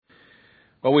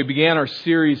Well, we began our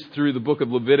series through the book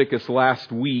of Leviticus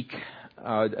last week,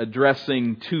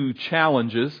 addressing two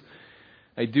challenges.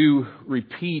 I do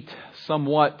repeat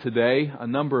somewhat today a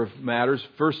number of matters.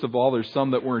 First of all, there's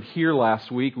some that weren't here last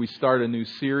week. We started a new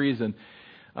series, and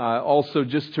also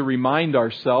just to remind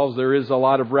ourselves, there is a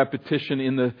lot of repetition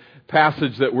in the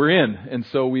passage that we're in, and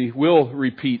so we will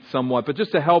repeat somewhat. But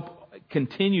just to help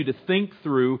continue to think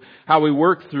through how we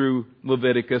work through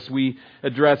Leviticus, we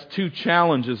addressed two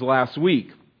challenges last week.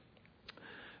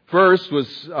 First was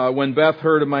when Beth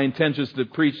heard of my intentions to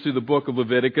preach through the book of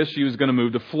Leviticus, she was going to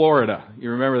move to Florida. You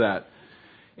remember that?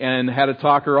 And had to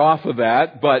talk her off of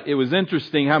that. But it was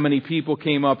interesting how many people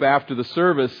came up after the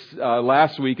service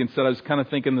last week and said I was kind of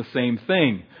thinking the same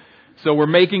thing. So we're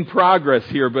making progress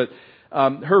here, but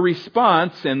her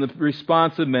response, and the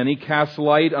response of many, casts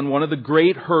light on one of the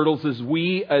great hurdles as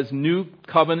we, as new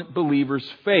covenant believers,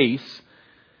 face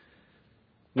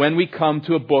when we come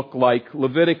to a book like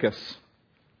Leviticus.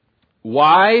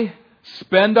 Why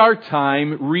spend our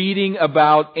time reading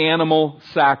about animal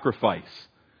sacrifice?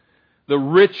 The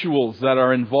rituals that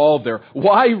are involved there.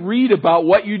 Why read about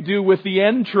what you do with the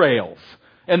entrails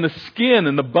and the skin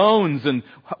and the bones and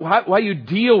why you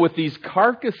deal with these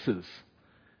carcasses?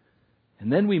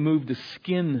 And then we move to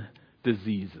skin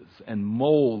diseases and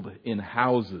mold in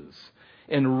houses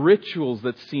and rituals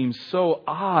that seem so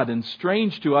odd and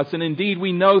strange to us. And indeed,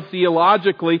 we know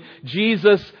theologically,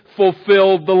 Jesus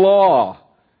fulfilled the law.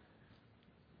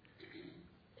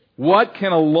 What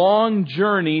can a long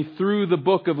journey through the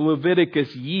book of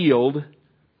Leviticus yield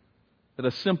that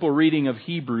a simple reading of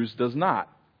Hebrews does not?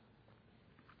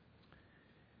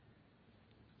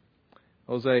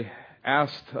 Jose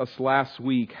asked us last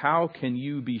week, how can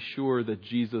you be sure that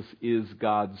Jesus is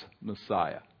God's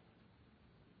Messiah?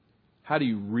 How do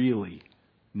you really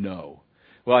know?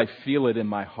 Well, I feel it in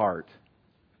my heart.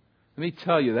 Let me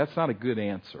tell you, that's not a good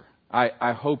answer.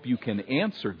 I hope you can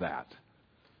answer that.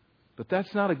 But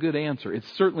that's not a good answer.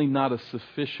 It's certainly not a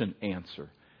sufficient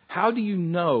answer. How do you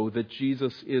know that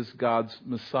Jesus is God's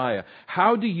Messiah?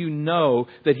 How do you know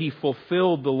that He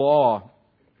fulfilled the law,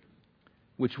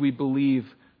 which we believe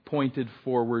pointed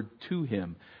forward to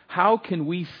Him? How can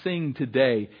we sing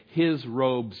today, His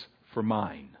robes for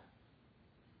mine?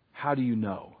 How do you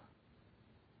know?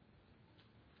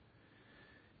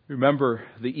 Remember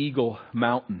the Eagle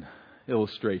Mountain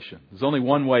illustration. There's only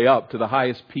one way up to the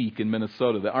highest peak in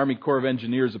Minnesota. The Army Corps of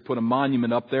Engineers have put a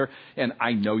monument up there, and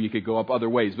I know you could go up other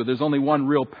ways, but there's only one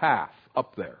real path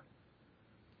up there.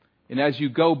 And as you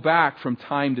go back from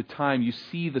time to time, you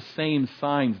see the same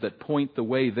signs that point the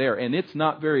way there. And it's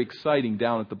not very exciting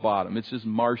down at the bottom. It's just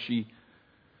marshy,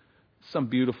 some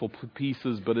beautiful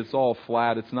pieces, but it's all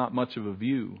flat. It's not much of a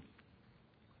view.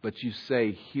 But you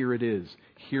say, here it is.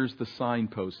 Here's the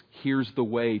signpost. Here's the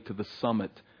way to the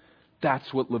summit.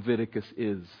 That's what Leviticus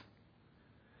is.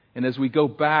 And as we go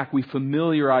back, we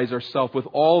familiarize ourselves with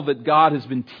all that God has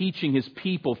been teaching His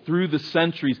people through the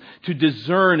centuries to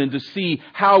discern and to see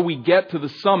how we get to the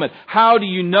summit. How do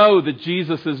you know that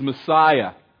Jesus is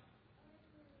Messiah?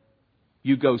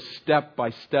 You go step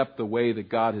by step the way that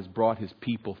God has brought His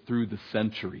people through the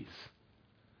centuries.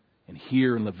 And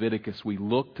here in Leviticus, we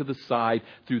look to the side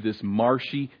through this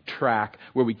marshy track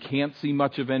where we can't see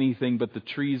much of anything but the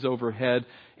trees overhead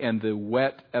and the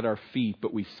wet at our feet.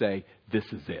 But we say, this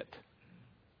is it.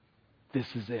 This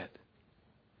is it.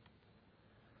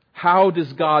 How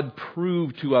does God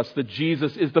prove to us that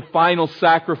Jesus is the final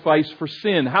sacrifice for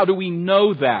sin? How do we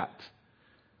know that?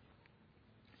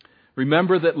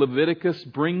 Remember that Leviticus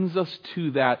brings us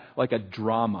to that like a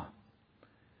drama.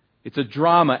 It's a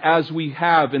drama as we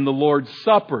have in the Lord's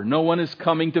Supper. No one is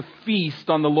coming to feast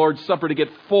on the Lord's Supper to get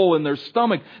full in their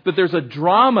stomach. But there's a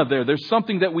drama there. There's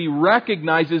something that we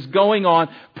recognize is going on,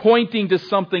 pointing to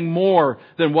something more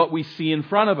than what we see in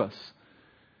front of us.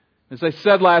 As I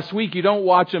said last week, you don't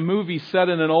watch a movie set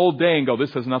in an old day and go,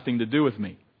 this has nothing to do with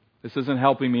me. This isn't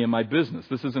helping me in my business.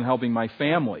 This isn't helping my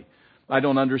family. I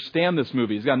don't understand this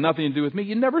movie. It's got nothing to do with me.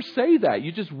 You never say that.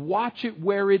 You just watch it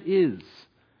where it is.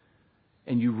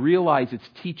 And you realize it's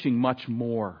teaching much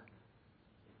more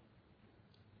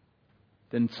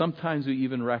than sometimes we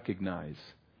even recognize.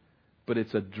 But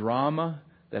it's a drama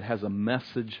that has a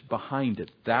message behind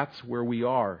it. That's where we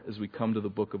are as we come to the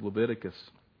book of Leviticus.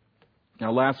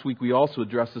 Now, last week we also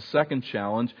addressed the second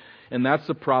challenge, and that's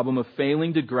the problem of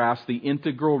failing to grasp the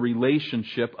integral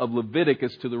relationship of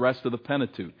Leviticus to the rest of the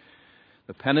Pentateuch.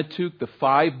 The Pentateuch, the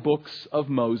 5 books of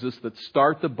Moses that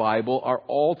start the Bible, are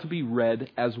all to be read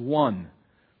as one.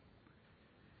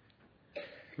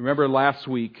 Remember last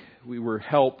week we were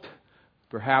helped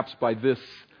perhaps by this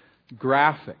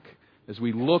graphic as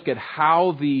we look at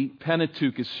how the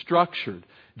Pentateuch is structured.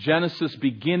 Genesis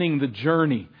beginning the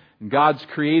journey, and God's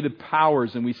creative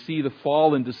powers, and we see the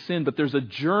fall into sin. But there's a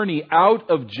journey out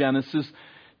of Genesis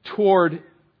toward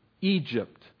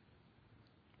Egypt.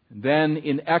 And then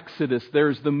in Exodus,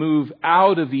 there's the move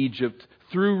out of Egypt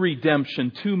through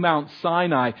redemption to Mount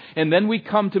Sinai. And then we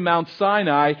come to Mount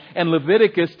Sinai, and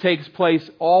Leviticus takes place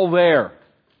all there.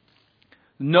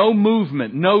 No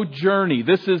movement, no journey.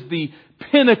 This is the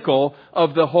pinnacle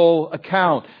of the whole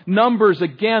account. Numbers,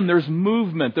 again, there's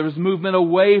movement. There's movement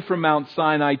away from Mount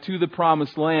Sinai to the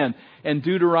Promised Land, and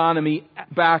Deuteronomy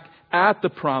back at the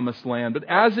Promised Land. But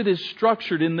as it is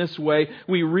structured in this way,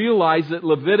 we realize that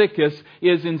Leviticus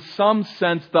is in some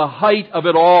sense the height of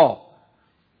it all.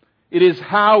 It is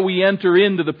how we enter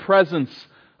into the presence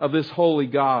of this holy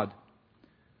God.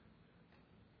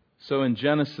 So in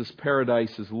Genesis,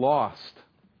 paradise is lost.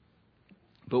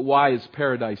 But why is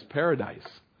paradise paradise?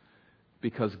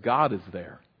 Because God is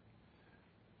there.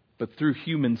 But through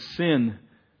human sin,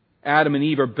 Adam and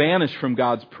Eve are banished from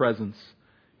God's presence.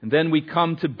 And then we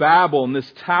come to Babel and this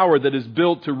tower that is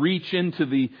built to reach into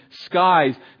the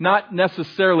skies, not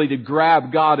necessarily to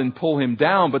grab God and pull Him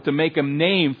down, but to make a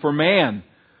name for man.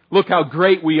 Look how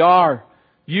great we are.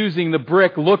 Using the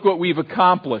brick, look what we've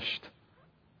accomplished.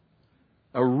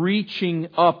 A reaching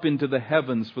up into the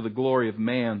heavens for the glory of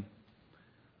man.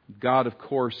 God, of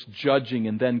course, judging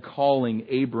and then calling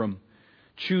Abram,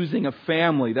 choosing a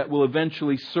family that will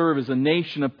eventually serve as a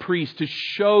nation of priests to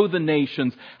show the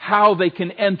nations how they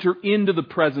can enter into the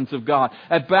presence of God.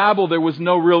 At Babel, there was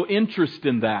no real interest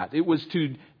in that. It was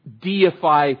to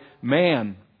deify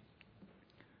man.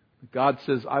 God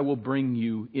says, I will bring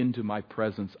you into my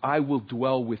presence. I will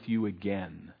dwell with you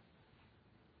again.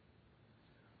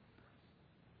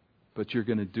 But you're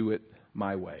going to do it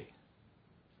my way.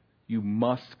 You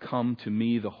must come to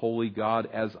me, the holy God,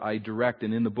 as I direct.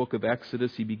 And in the book of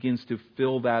Exodus, He begins to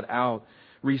fill that out,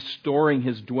 restoring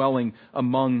His dwelling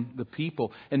among the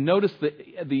people. And notice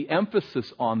the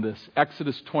emphasis on this,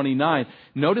 Exodus 29.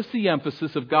 Notice the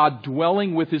emphasis of God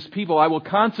dwelling with His people. I will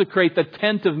consecrate the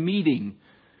tent of meeting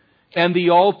and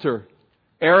the altar.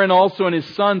 Aaron also and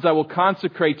his sons I will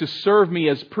consecrate to serve me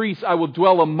as priests. I will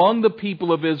dwell among the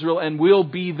people of Israel and will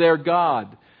be their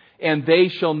God. And they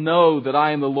shall know that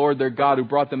I am the Lord their God who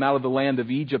brought them out of the land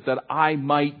of Egypt, that I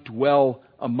might dwell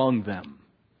among them.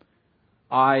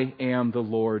 I am the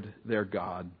Lord their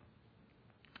God.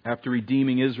 After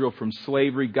redeeming Israel from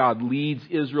slavery, God leads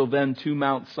Israel then to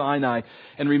Mount Sinai.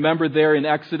 And remember there in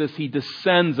Exodus, He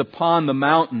descends upon the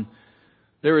mountain.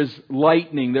 There is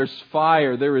lightning, there's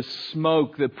fire, there is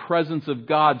smoke. The presence of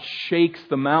God shakes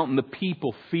the mountain. The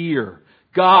people fear.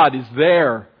 God is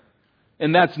there.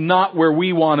 And that's not where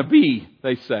we want to be,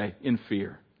 they say, in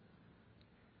fear.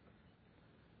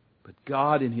 But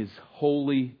God in His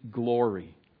holy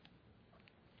glory,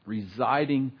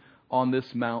 residing on this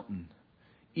mountain,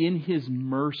 in His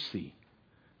mercy,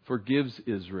 forgives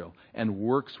Israel and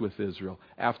works with Israel.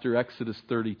 After Exodus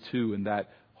 32 and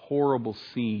that horrible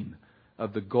scene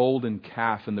of the golden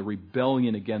calf and the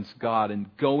rebellion against God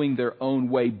and going their own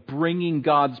way, bringing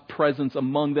God's presence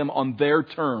among them on their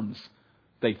terms,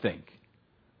 they think.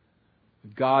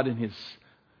 God in His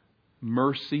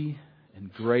mercy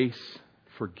and grace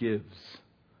forgives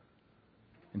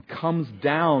and comes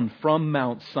down from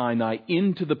Mount Sinai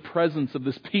into the presence of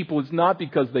this people. It's not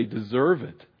because they deserve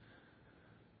it,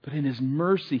 but in His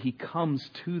mercy He comes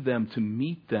to them to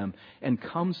meet them and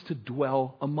comes to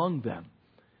dwell among them.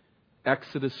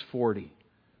 Exodus 40.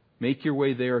 Make your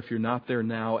way there if you're not there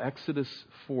now. Exodus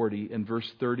 40 and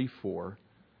verse 34.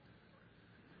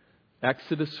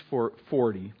 Exodus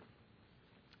 40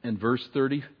 and verse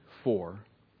 34.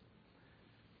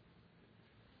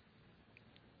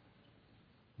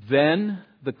 Then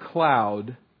the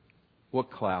cloud,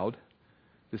 what cloud?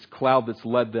 This cloud that's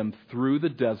led them through the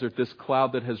desert, this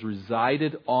cloud that has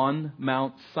resided on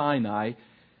Mount Sinai,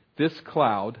 this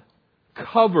cloud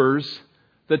covers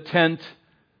the tent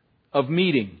of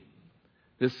meeting.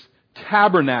 This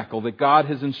tabernacle that God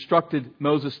has instructed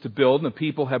Moses to build, and the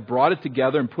people have brought it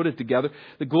together and put it together.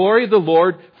 The glory of the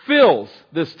Lord fills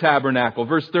this tabernacle.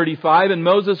 Verse 35, and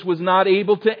Moses was not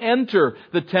able to enter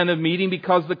the tent of meeting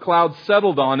because the cloud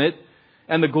settled on it,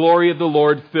 and the glory of the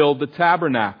Lord filled the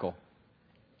tabernacle.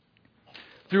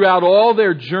 Throughout all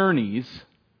their journeys,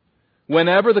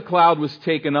 whenever the cloud was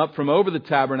taken up from over the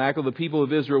tabernacle, the people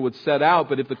of Israel would set out.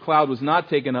 But if the cloud was not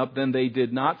taken up, then they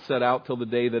did not set out till the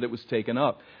day that it was taken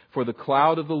up. For the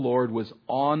cloud of the Lord was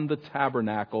on the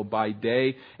tabernacle by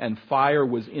day, and fire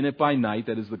was in it by night.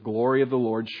 That is the glory of the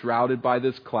Lord, shrouded by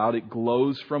this cloud. It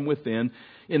glows from within,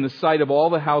 in the sight of all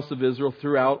the house of Israel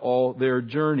throughout all their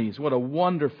journeys. What a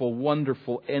wonderful,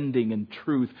 wonderful ending and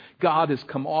truth. God has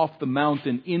come off the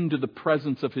mountain into the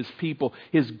presence of His people,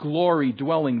 His glory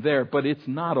dwelling there. But it's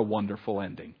not a wonderful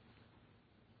ending.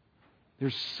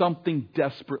 There's something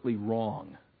desperately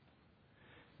wrong.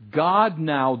 God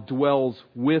now dwells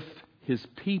with His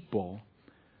people,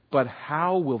 but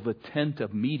how will the tent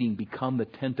of meeting become the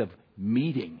tent of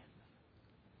meeting?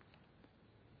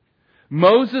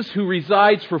 Moses, who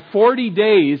resides for 40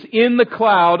 days in the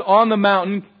cloud on the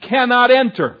mountain, cannot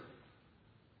enter.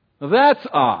 Now that's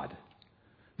odd.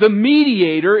 The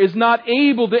mediator is not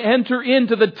able to enter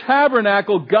into the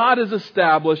tabernacle God has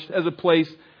established as a place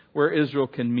where Israel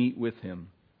can meet with Him.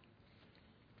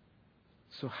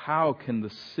 So how can the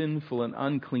sinful and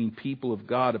unclean people of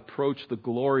God approach the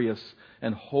glorious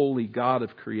and holy God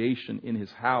of creation in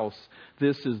His house?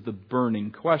 This is the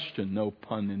burning question, no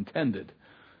pun intended.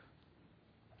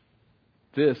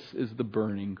 This is the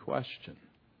burning question.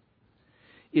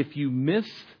 If you miss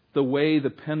the way the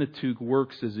Pentateuch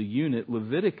works as a unit,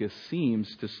 Leviticus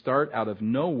seems to start out of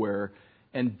nowhere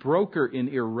and broker in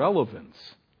irrelevance.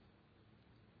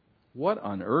 What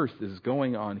on earth is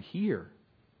going on here?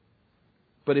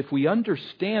 But if we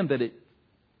understand that it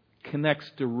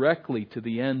connects directly to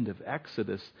the end of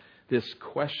Exodus, this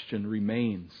question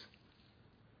remains.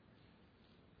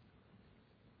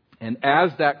 And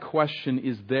as that question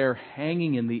is there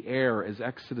hanging in the air as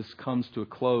Exodus comes to a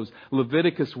close,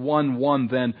 Leviticus 1:1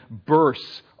 then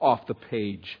bursts off the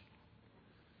page.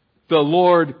 The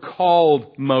Lord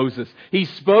called Moses. He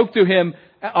spoke to him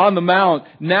on the mount.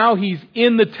 Now He's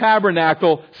in the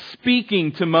tabernacle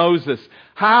speaking to Moses.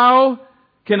 How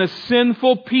can a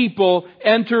sinful people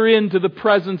enter into the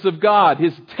presence of God?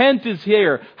 His tent is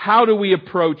here. How do we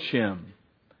approach Him?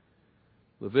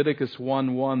 Leviticus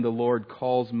 1:1, the Lord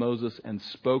calls Moses and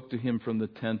spoke to him from the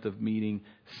tent of meeting,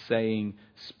 saying,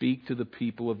 "Speak to the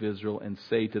people of Israel and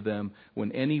say to them,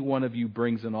 when any one of you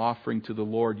brings an offering to the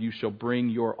Lord, you shall bring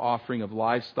your offering of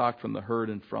livestock from the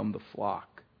herd and from the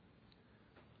flock."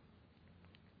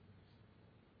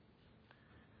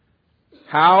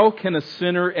 How can a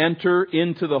sinner enter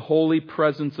into the holy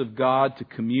presence of God to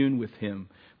commune with Him?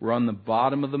 We're on the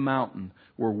bottom of the mountain.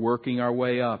 We're working our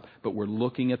way up, but we're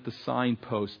looking at the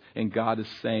signpost, and God is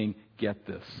saying, get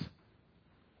this.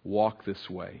 Walk this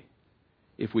way.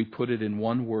 If we put it in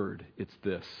one word, it's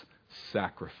this: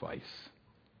 sacrifice.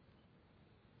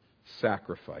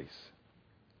 Sacrifice.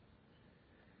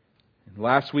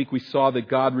 Last week we saw that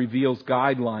God reveals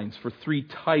guidelines for 3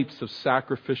 types of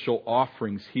sacrificial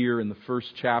offerings here in the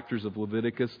first chapters of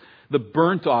Leviticus. The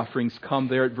burnt offerings come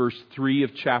there at verse 3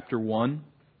 of chapter 1.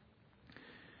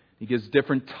 He gives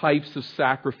different types of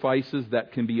sacrifices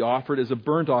that can be offered as a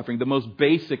burnt offering. The most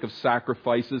basic of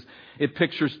sacrifices. It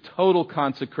pictures total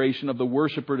consecration of the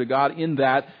worshiper to God in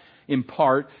that, in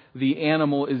part, the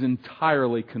animal is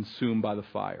entirely consumed by the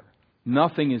fire.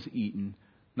 Nothing is eaten.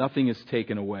 Nothing is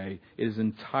taken away. It is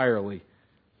entirely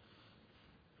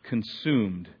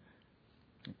consumed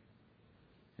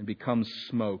and becomes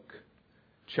smoke.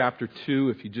 Chapter 2,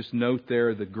 if you just note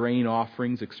there, the grain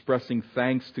offerings expressing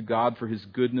thanks to God for His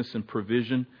goodness and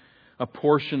provision. A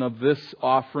portion of this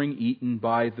offering eaten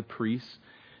by the priests.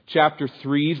 Chapter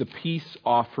 3, the peace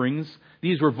offerings.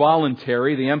 These were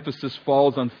voluntary. The emphasis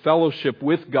falls on fellowship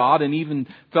with God and even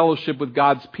fellowship with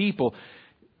God's people.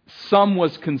 Some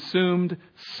was consumed,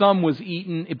 some was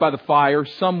eaten by the fire,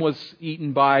 some was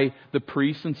eaten by the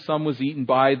priests, and some was eaten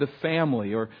by the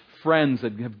family or friends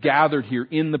that have gathered here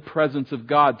in the presence of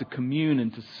God to commune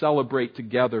and to celebrate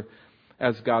together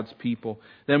as God's people.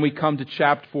 Then we come to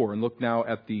chapter 4 and look now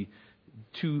at the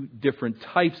 2 different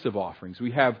types of offerings.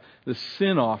 We have the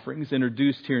sin offerings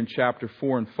introduced here in chapter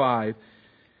 4 and 5.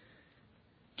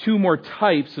 2 more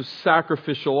types of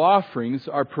sacrificial offerings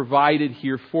are provided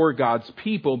here for God's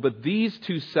people, but these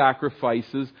 2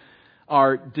 sacrifices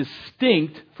are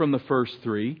distinct from the first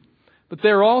 3, but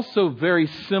they're also very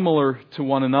similar to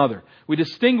one another. We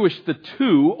distinguish the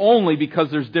 2 only because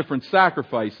there's different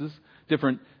sacrifices,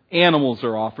 different animals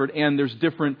are offered, and there's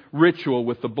different ritual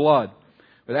with the blood.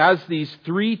 But as these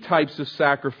 3 types of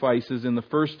sacrifices in the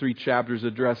first 3 chapters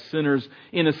address sinners,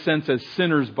 in a sense, as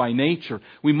sinners by nature,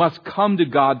 we must come to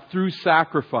God through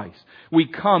sacrifice. We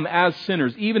come as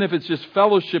sinners. Even if it's just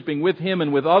fellowshipping with Him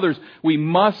and with others, we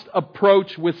must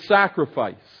approach with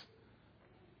sacrifice.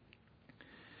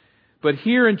 But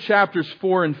here in chapters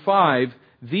 4 and 5,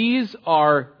 these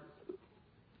are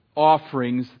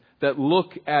offerings that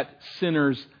look at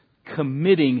sinners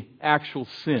committing actual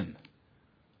sin.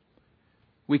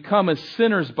 We come as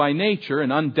sinners by nature,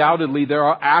 and undoubtedly there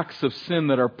are acts of sin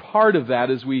that are part of that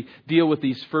as we deal with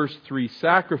these first three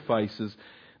sacrifices.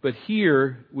 But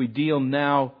here we deal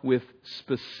now with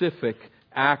specific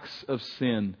acts of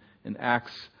sin and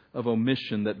acts of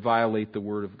omission that violate the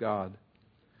Word of God.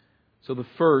 So the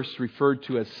first, referred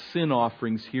to as sin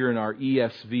offerings here in our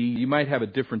ESV, you might have a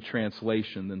different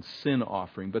translation than sin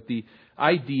offering, but the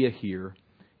idea here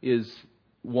is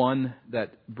one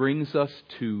that brings us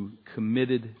to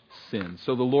committed sin.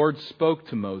 So the Lord spoke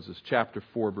to Moses, chapter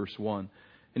 4, verse 1.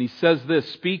 And He says this,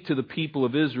 "Speak to the people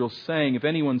of Israel, saying, if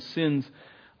anyone sins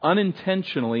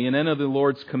unintentionally in any of the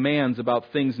Lord's commands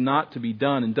about things not to be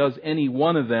done, and does any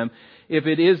one of them, if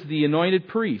it is the anointed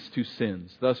priest who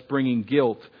sins, thus bringing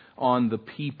guilt on the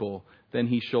people, then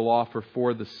he shall offer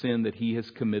for the sin that he has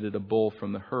committed a bull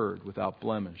from the herd without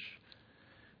blemish."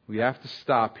 We have to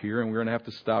stop here, and we're going to have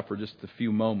to stop for just a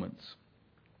few moments.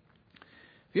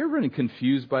 Have you ever been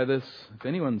confused by this? If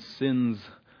anyone sins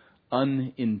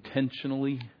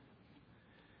unintentionally,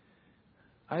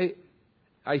 I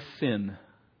sin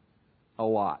a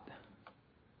lot.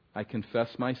 I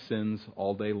confess my sins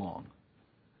all day long.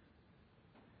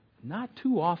 Not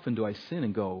too often do I sin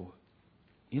and go,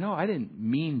 I didn't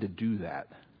mean to do that.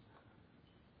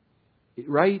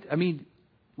 Right? I mean,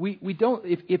 we don't,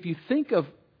 if you think of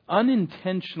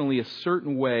unintentionally a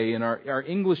certain way, and our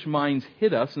English minds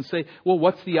hit us and say, well,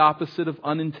 what's the opposite of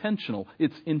unintentional?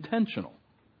 It's intentional.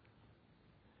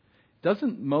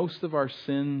 Doesn't most of our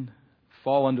sin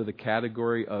fall under the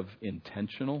category of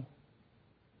intentional?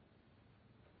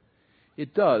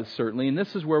 It does, certainly, and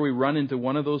this is where we run into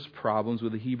one of those problems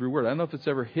with the Hebrew word. I don't know if it's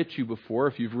ever hit you before.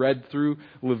 If you've read through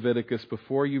Leviticus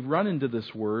before, you've run into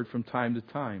this word from time to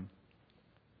time.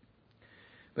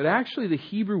 But actually, the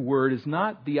Hebrew word is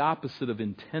not the opposite of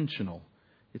intentional.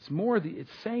 It's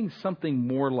saying something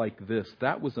more like this: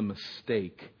 that was a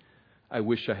mistake I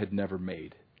wish I had never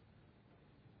made.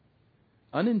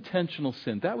 Unintentional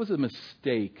sin, that was a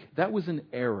mistake. That was an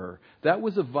error. That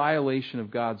was a violation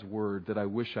of God's word that I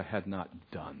wish I had not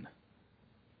done.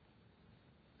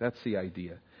 That's the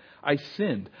idea. I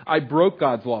sinned. I broke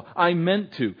God's law. I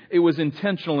meant to. It was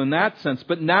intentional in that sense.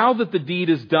 But now that the deed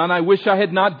is done, I wish I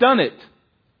had not done it.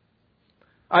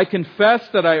 I confess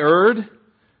that I erred,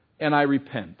 and I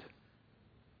repent.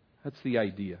 That's the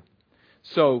idea.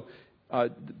 So,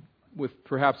 with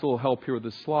perhaps a little help here with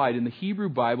the slide, in the Hebrew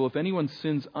Bible, if anyone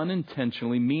sins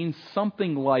unintentionally, means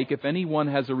something like if anyone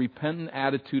has a repentant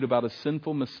attitude about a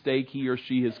sinful mistake he or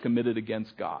she has committed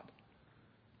against God.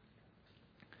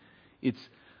 It's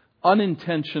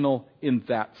unintentional in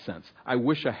that sense. I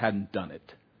wish I hadn't done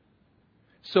it.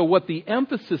 So what the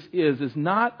emphasis is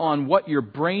not on what your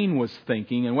brain was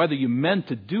thinking and whether you meant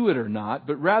to do it or not,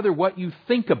 but rather what you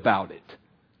think about it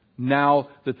now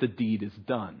that the deed is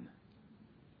done.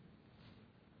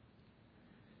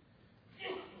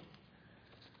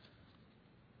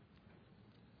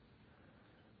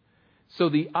 So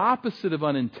the opposite of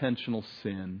unintentional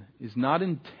sin is not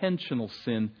intentional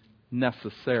sin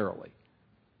necessarily.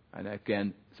 And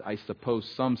again, I suppose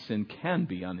some sin can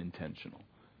be unintentional.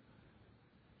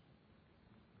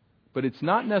 But it's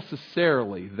not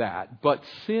necessarily that. But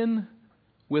sin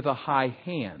with a high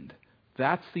hand,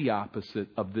 that's the opposite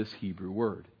of this Hebrew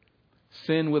word.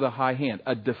 Sin with a high hand,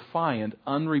 a defiant,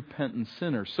 unrepentant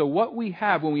sinner. So what we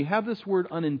have, when we have this word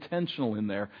unintentional in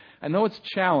there, I know it's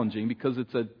challenging because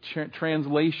it's a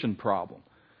translation problem.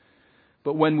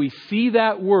 But when we see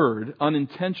that word,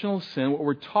 unintentional sin, what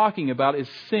we're talking about is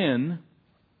sin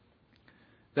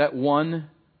that one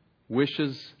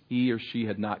wishes he or she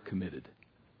had not committed.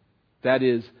 That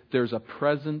is, there's a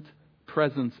presence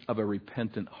of a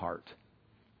repentant heart.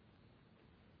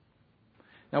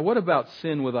 Now, what about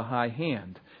sin with a high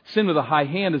hand? Sin with a high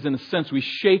hand is, in a sense, we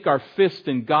shake our fist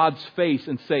in God's face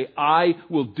and say, I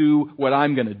will do what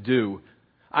I'm going to do.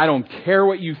 I don't care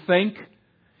what you think.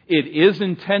 It is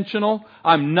intentional.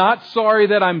 I'm not sorry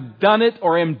that I've done it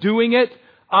or am doing it.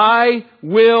 I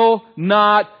will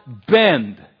not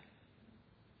bend.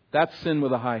 That's sin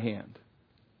with a high hand.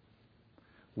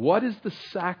 What is the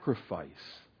sacrifice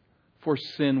for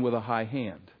sin with a high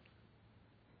hand?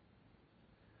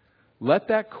 Let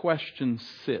that question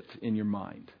sit in your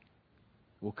mind.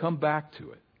 We'll come back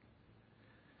to it.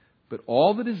 But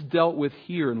all that is dealt with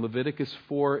here in Leviticus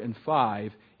 4 and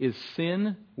 5 is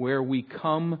sin where we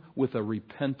come with a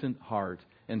repentant heart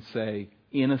and say,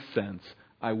 in a sense,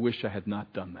 I wish I had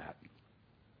not done that.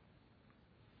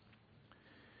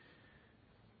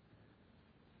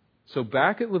 So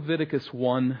back at Leviticus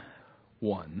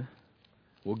 1:1,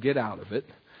 we'll get out of it.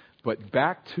 But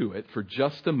back to it for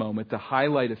just a moment to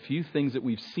highlight a few things that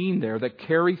we've seen there that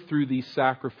carry through these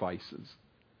sacrifices.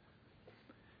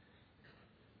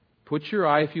 Put your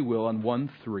eye, if you will, on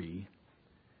 1:3.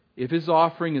 If his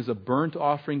offering is a burnt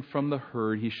offering from the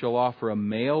herd, he shall offer a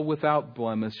male without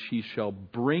blemish. He shall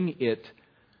bring it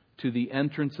to the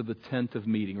entrance of the tent of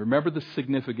meeting. Remember the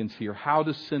significance here. How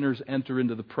do sinners enter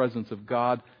into the presence of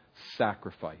God?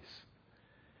 Sacrifice.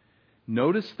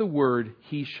 Notice the word,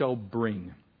 he shall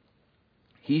bring.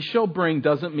 He shall bring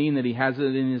doesn't mean that he has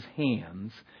it in his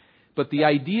hands, but the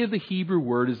idea of the Hebrew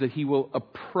word is that he will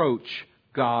approach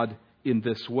God in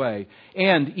this way.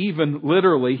 And even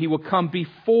literally, he will come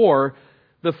before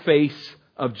the face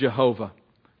of Jehovah.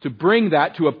 To bring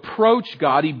that, to approach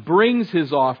God, he brings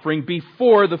his offering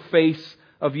before the face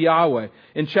of Yahweh.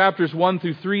 In chapters 1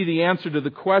 through 3, the answer to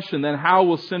the question, then how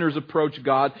will sinners approach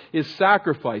God, is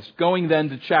sacrifice. Going then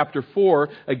to chapter 4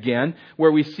 again,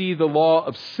 where we see the law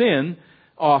of sin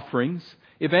offerings.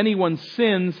 If anyone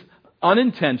sins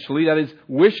unintentionally, that is,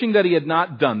 wishing that he had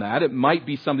not done that, it might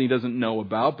be something he doesn't know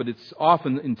about, but it's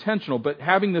often intentional, but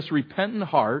having this repentant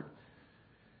heart,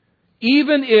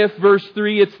 even if, verse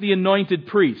 3, it's the anointed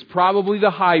priest, probably the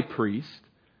high priest,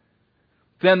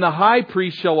 then the high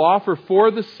priest shall offer for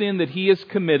the sin that he has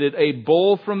committed a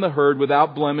bull from the herd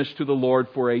without blemish to the Lord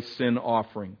for a sin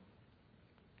offering.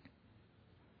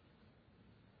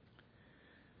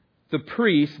 The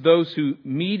priests, those who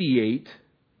mediate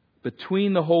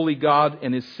between the holy God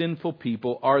and his sinful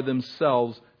people, are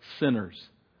themselves sinners.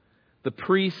 The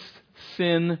priest's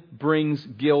sin brings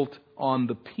guilt on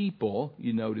the people,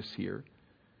 you notice here.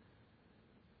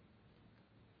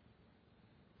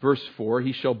 Verse 4,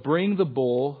 he shall bring the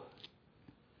bull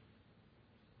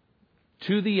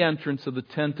to the entrance of the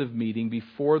tent of meeting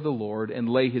before the Lord and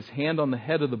lay his hand on the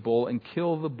head of the bull and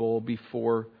kill the bull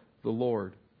before the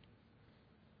Lord.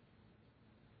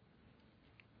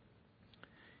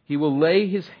 He will lay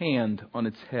his hand on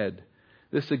its head.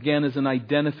 This again is an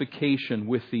identification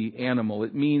with the animal.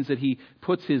 It means that he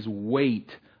puts his weight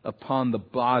upon the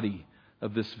body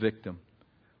of this victim,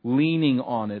 leaning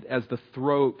on it as the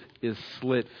throat is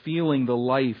slit, feeling the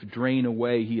life drain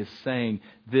away. He is saying,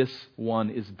 this one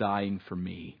is dying for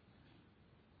me.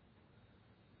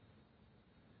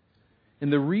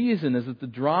 And the reason is that the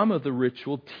drama of the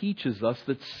ritual teaches us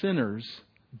that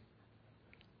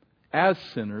as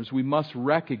sinners, we must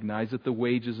recognize that the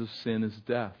wages of sin is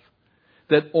death.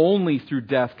 That only through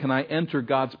death can I enter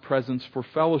God's presence for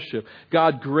fellowship.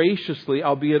 God graciously,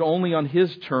 albeit only on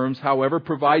His terms, however,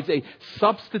 provides a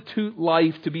substitute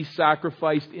life to be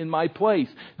sacrificed in my place.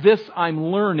 This I'm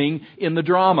learning in the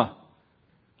drama.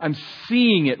 I'm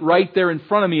seeing it right there in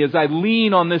front of me as I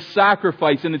lean on this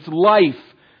sacrifice and its life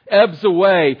ebbs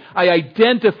away. I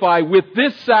identify with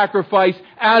this sacrifice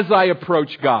as I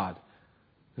approach God.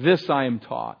 This I am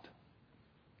taught.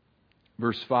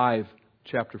 Verse 5,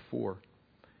 chapter 4.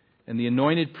 And the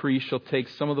anointed priest shall take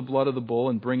some of the blood of the bull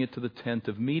and bring it to the tent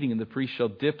of meeting. And the priest shall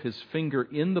dip his finger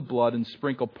in the blood and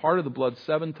sprinkle part of the blood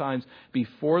 7 times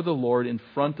before the Lord in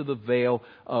front of the veil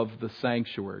of the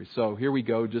sanctuary. So here we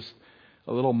go, just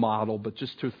a little model, but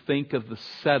just to think of the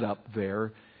setup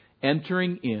there.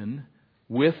 Entering in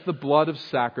with the blood of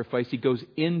sacrifice, he goes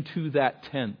into that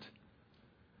tent.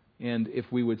 And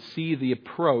if we would see the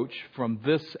approach from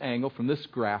this angle, from this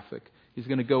graphic, he's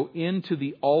going to go into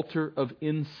the altar of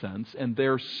incense and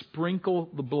there sprinkle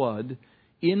the blood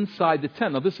inside the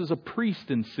tent. Now this is a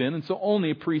priest in sin, and so only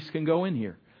a priest can go in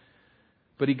here.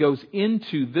 But he goes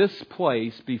into this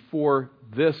place before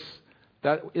this.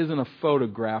 That isn't a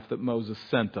photograph that Moses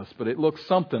sent us, but it looks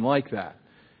something like that.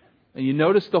 And you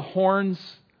notice the horns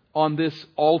on this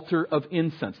altar of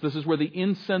incense. This is where the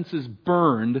incense is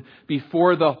burned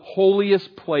before the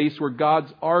holiest place where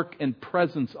God's ark and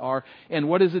presence are. And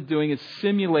what is it doing? It's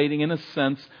simulating, in a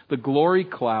sense, the glory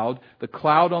cloud, the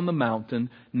cloud on the mountain,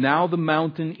 now the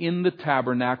mountain in the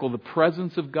tabernacle, the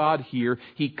presence of God here.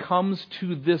 He comes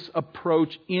to this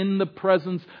approach in the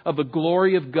presence of the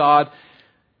glory of God,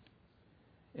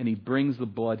 and he brings the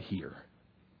blood here.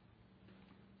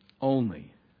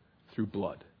 Only through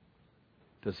blood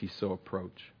does he so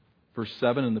approach. Verse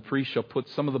 7, and the priest shall put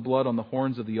some of the blood on the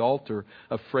horns of the altar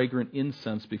of fragrant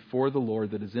incense before the Lord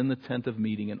that is in the tent of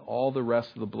meeting, and all the rest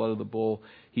of the blood of the bull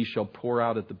he shall pour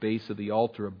out at the base of the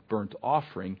altar of burnt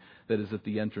offering that is at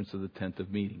the entrance of the tent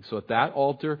of meeting. So at that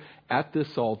altar, at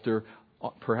this altar,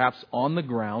 perhaps on the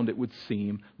ground it would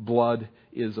seem, blood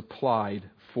is applied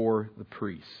for the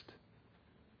priest.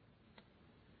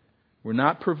 We're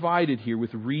not provided here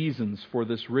with reasons for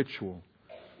this ritual.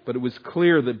 But it was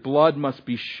clear that blood must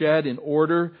be shed in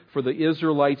order for the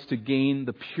Israelites to gain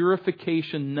the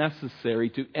purification necessary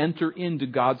to enter into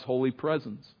God's holy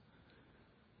presence.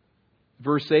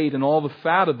 Verse 8, and all the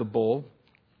fat of the bull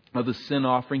of the sin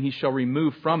offering he shall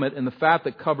remove from it, and the fat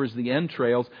that covers the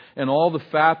entrails, and all the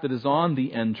fat that is on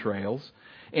the entrails,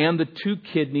 and the 2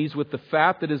 kidneys with the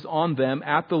fat that is on them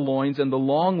at the loins, and the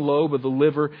long lobe of the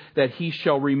liver that he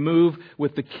shall remove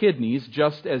with the kidneys,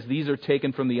 just as these are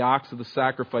taken from the ox of the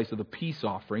sacrifice of the peace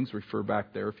offerings. Refer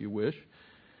back there if you wish.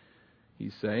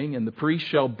 He's saying, and the priest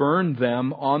shall burn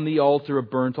them on the altar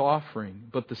of burnt offering.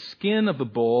 But the skin of the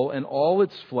bull and all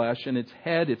its flesh and its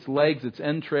head, its legs, its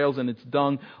entrails, and its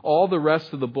dung, all the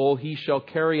rest of the bull he shall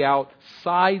carry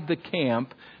outside the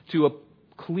camp to a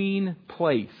clean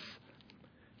place,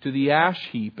 to the ash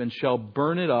heap, and shall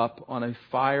burn it up on a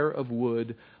fire of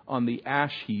wood. On the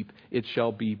ash heap it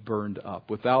shall be burned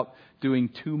up. Without doing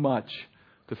too much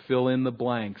to fill in the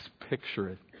blanks, picture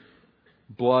it.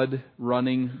 Blood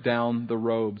running down the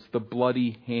robes, the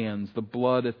bloody hands, the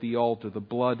blood at the altar, the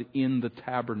blood in the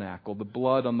tabernacle, the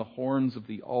blood on the horns of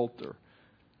the altar,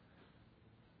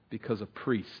 because a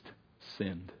priest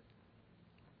sinned.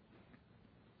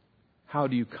 How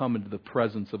do you come into the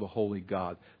presence of a holy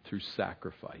God? Through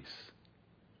sacrifice.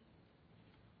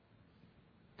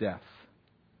 Death.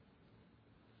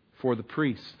 For the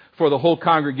priests. For the whole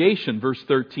congregation, verse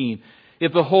 13.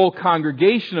 If the whole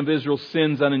congregation of Israel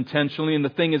sins unintentionally and the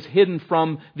thing is hidden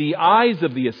from the eyes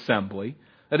of the assembly,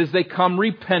 that is, they come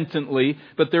repentantly,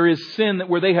 but there is sin that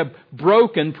where they have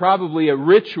broken probably a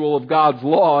ritual of God's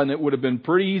law, and it would have been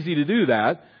pretty easy to do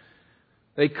that.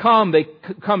 They come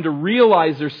to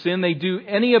realize their sin. They do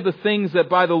any of the things that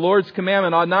by the Lord's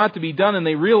commandment ought not to be done, and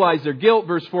they realize their guilt.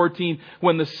 Verse 14,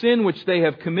 when the sin which they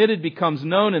have committed becomes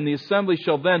known, and the assembly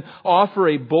shall then offer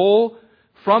a bull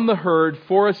from the herd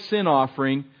for a sin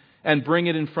offering and bring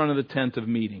it in front of the tent of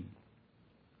meeting.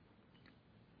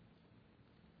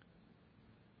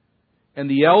 And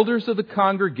the elders of the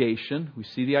congregation, we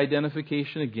see the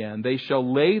identification again, they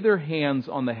shall lay their hands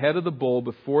on the head of the bull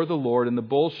before the Lord, and the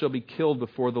bull shall be killed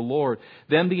before the Lord.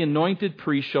 Then the anointed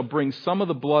priest shall bring some of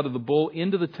the blood of the bull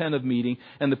into the tent of meeting,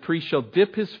 and the priest shall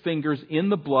dip his fingers in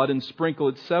the blood and sprinkle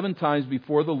it 7 times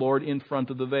before the Lord in front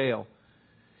of the veil.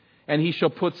 And he shall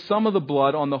put some of the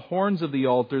blood on the horns of the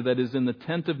altar that is in the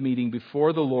tent of meeting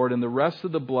before the Lord, and the rest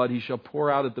of the blood he shall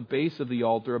pour out at the base of the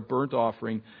altar, a burnt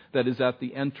offering that is at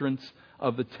the entrance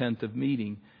of the tent of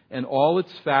meeting. And all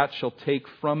its fat shall take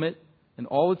from it, and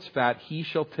all its fat he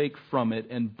shall take from it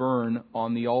and burn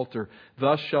on the altar.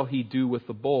 Thus shall he do with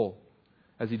the bull.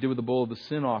 As he did with the bull of the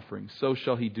sin offering, so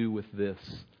shall he do with this.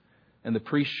 And the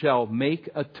priest shall make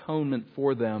atonement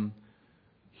for them.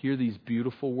 Hear these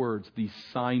beautiful words, these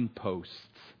signposts,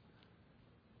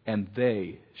 and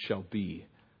they shall be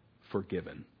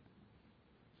forgiven.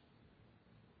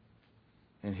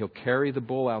 And he'll carry the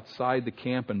bull outside the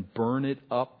camp and burn it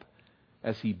up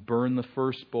as he burned the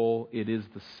first bull. It is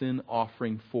the sin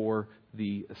offering for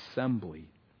the assembly.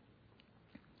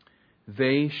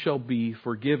 They shall be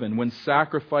forgiven. When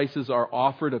sacrifices are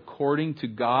offered according to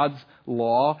God's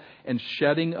law and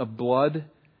shedding of blood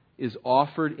is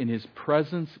offered in His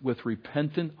presence with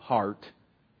repentant heart,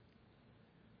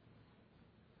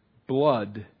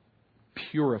 blood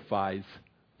purifies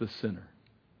the sinner.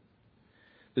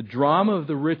 The drama of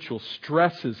the ritual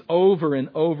stresses over and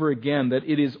over again that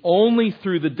it is only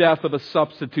through the death of a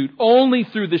substitute, only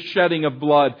through the shedding of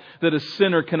blood, that a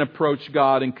sinner can approach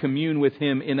God and commune with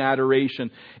Him in adoration.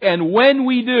 And when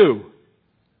we do,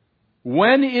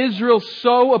 when Israel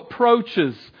so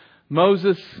approaches,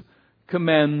 Moses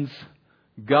commends,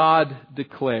 God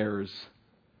declares,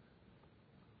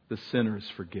 the sinner is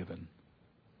forgiven.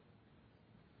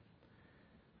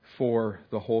 For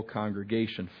the whole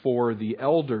congregation, for the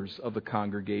elders of the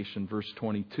congregation, verse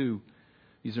 22.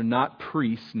 These are not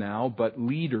priests now, but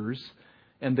leaders,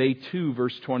 and they too,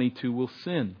 verse 22, will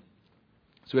sin.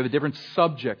 So we have a different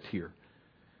subject here.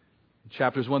 In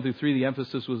chapters 1 through 3, the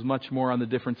emphasis was much more on the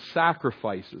different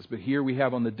sacrifices, but here we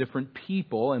have on the different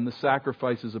people, and the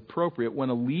sacrifice is appropriate. When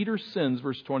a leader sins,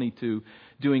 verse 22,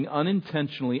 doing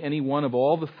unintentionally any one of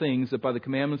all the things that by the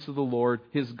commandments of the Lord,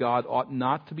 his God, ought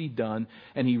not to be done,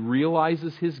 and he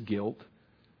realizes his guilt,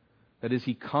 that is,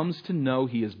 he comes to know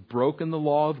he has broken the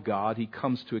law of God, he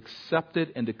comes to accept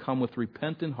it and to come with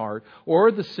repentant heart,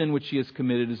 or the sin which he has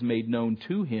committed is made known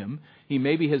to him, he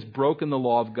maybe has broken the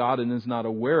law of God and is not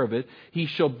aware of it, he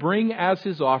shall bring as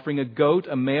his offering a goat,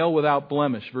 a male without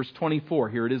blemish. Verse 24,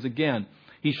 here it is again.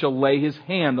 He shall lay his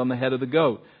hand on the head of the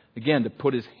goat. Again, to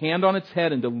put his hand on its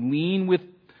head and to lean with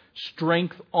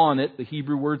strength on it, the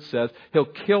Hebrew word says. He'll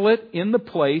kill it in the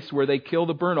place where they kill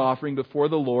the burnt offering before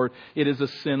the Lord. It is a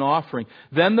sin offering.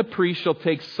 Then the priest shall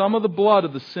take some of the blood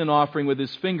of the sin offering with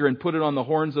his finger and put it on the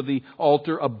horns of the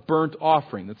altar of burnt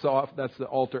offering. That's the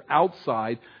altar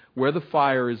outside where the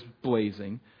fire is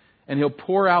blazing. And he'll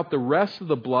pour out the rest of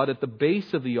the blood at the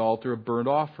base of the altar of burnt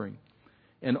offering.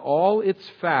 And all its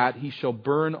fat he shall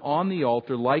burn on the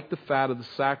altar like the fat of the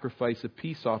sacrifice of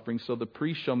peace offering. So the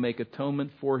priest shall make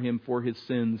atonement for him for his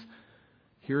sins.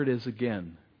 Here it is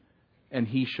again. And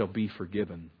he shall be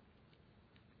forgiven.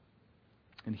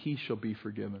 And he shall be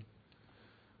forgiven.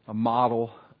 A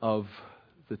model of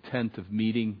the tent of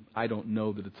meeting. I don't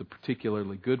know that it's a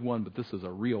particularly good one, but this is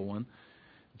a real one.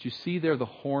 But you see there the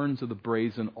horns of the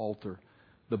brazen altar.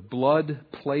 The blood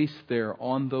placed there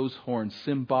on those horns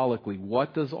symbolically.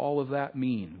 What does all of that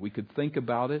mean? We could think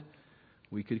about it.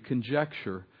 We could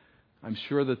conjecture. I'm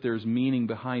sure that there's meaning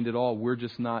behind it all.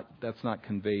 That's not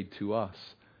conveyed to us.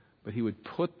 But he would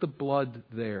put the blood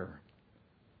there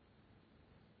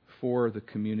for the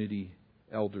community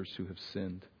elders who have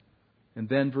sinned. And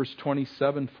then verse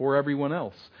 27, for everyone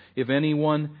else. If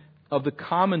anyone of the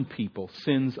common people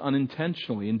sins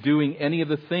unintentionally in doing any of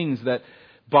the things that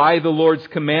by the Lord's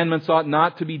commandments ought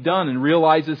not to be done, and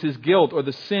realizes his guilt, or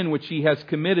the sin which he has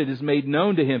committed is made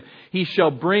known to him, he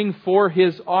shall bring for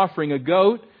his offering a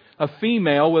goat, a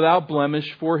female without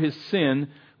blemish, for his sin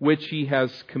which he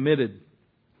has committed.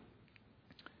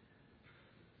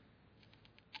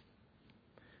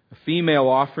 A female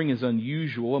offering is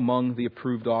unusual among the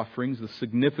approved offerings. The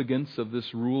significance of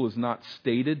this rule is not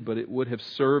stated, but it would have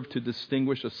served to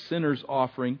distinguish a sinner's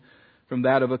offering from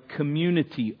that of a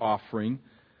community offering,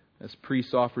 as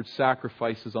priests offered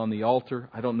sacrifices on the altar.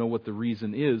 I don't know what the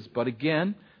reason is, but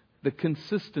again, the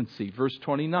consistency. Verse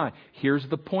 29. Here's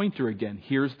the pointer again.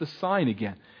 Here's the sign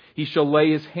again. He shall lay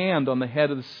his hand on the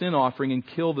head of the sin offering and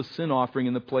kill the sin offering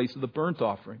in the place of the burnt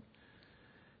offering.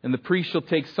 And the priest shall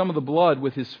take some of the blood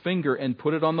with his finger and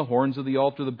put it on the horns of the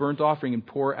altar of the burnt offering and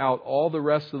pour out all the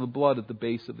rest of the blood at the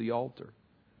base of the altar.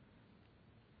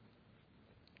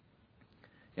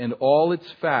 And all its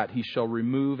fat he shall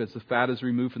remove, as the fat is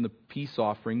removed from the peace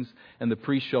offerings, and the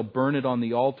priest shall burn it on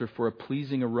the altar for a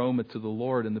pleasing aroma to the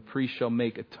Lord, and the priest shall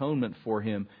make atonement for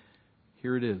him.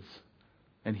 Here it is.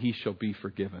 And he shall be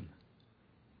forgiven.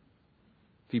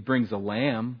 If he brings a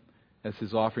lamb as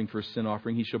his offering for a sin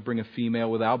offering, he shall bring a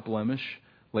female without blemish,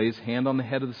 lay his hand on the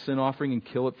head of the sin offering and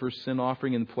kill it for a sin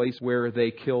offering in the place where they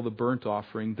kill the burnt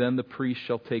offering. Then the priest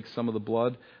shall take some of the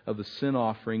blood of the sin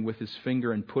offering with his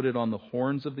finger and put it on the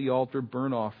horns of the altar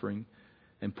burnt offering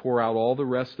and pour out all the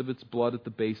rest of its blood at the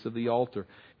base of the altar.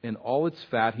 And all its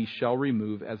fat he shall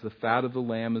remove, as the fat of the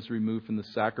lamb is removed from the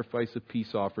sacrifice of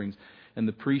peace offerings. And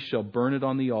the priest shall burn it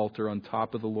on the altar on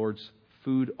top of the Lord's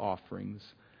food offerings.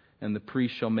 And the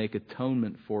priest shall make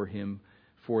atonement for him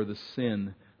for the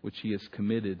sin which he has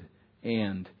committed,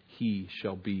 and he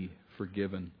shall be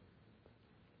forgiven.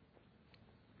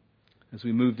 As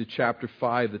we move to chapter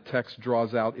 5, the text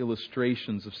draws out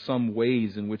illustrations of some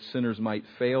ways in which sinners might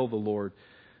fail the Lord,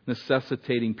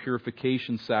 necessitating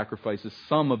purification sacrifices.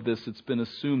 Some of this, it's been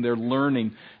assumed, they're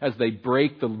learning as they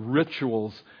break the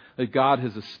rituals that God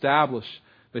has established.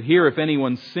 But here, if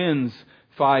anyone sins,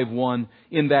 5:1,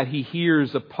 in that he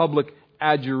hears a public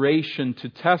adjuration to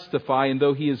testify, and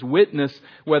though he is witness,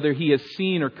 whether he has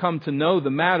seen or come to know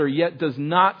the matter, yet does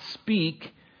not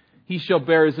speak, he shall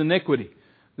bear his iniquity.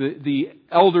 The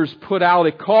elders put out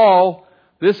a call.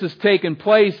 This has taken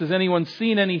place. Has anyone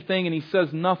seen anything? And he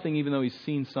says nothing, even though he's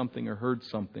seen something or heard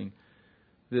something.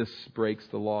 This breaks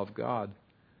the law of God.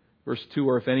 Verse 2,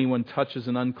 or if anyone touches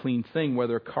an unclean thing,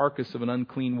 whether a carcass of an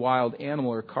unclean wild animal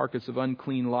or a carcass of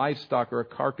unclean livestock or a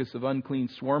carcass of unclean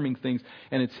swarming things,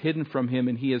 and it's hidden from him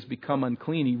and he has become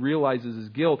unclean, he realizes his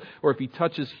guilt. Or if he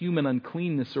touches human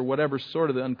uncleanness or whatever sort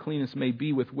of the uncleanness may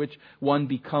be with which one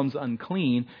becomes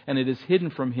unclean, and it is hidden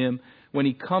from him, when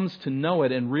he comes to know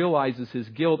it and realizes his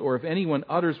guilt, or if anyone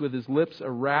utters with his lips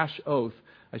a rash oath,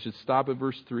 I should stop at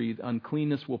verse 3, the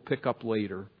uncleanness will pick up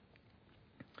later.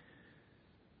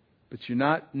 But you're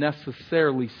not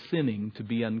necessarily sinning to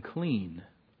be unclean.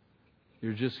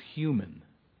 You're just human.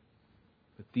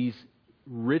 But these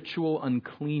ritual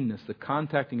uncleanness, the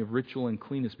contacting of ritual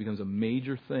uncleanness becomes a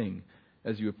major thing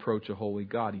as you approach a holy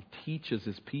God. He teaches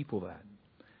His people that.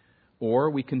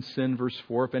 Or we can sin, verse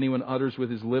 4, if anyone utters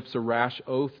with his lips a rash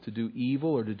oath to do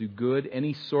evil or to do good,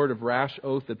 any sort of rash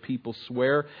oath that people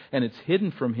swear, and it's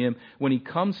hidden from him, when he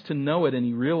comes to know it and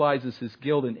he realizes his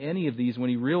guilt in any of these,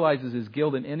 when he realizes his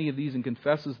guilt in any of these and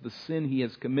confesses the sin he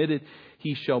has committed,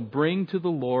 he shall bring to the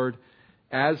Lord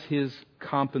as his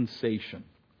compensation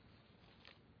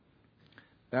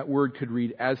That word could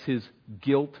read as his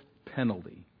guilt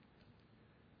penalty.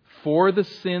 For the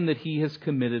sin that he has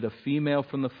committed, a female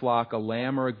from the flock, a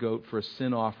lamb or a goat for a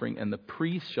sin offering, and the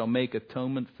priest shall make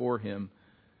atonement for him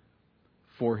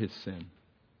for his sin.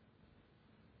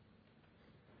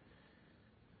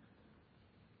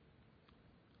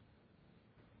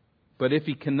 But if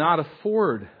he cannot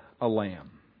afford a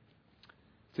lamb,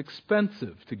 it's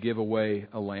expensive to give away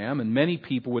a lamb, and many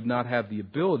people would not have the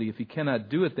ability. If he cannot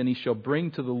do it, then he shall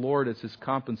bring to the Lord as his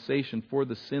compensation for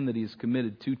the sin that he has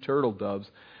committed 2 turtle doves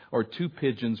or 2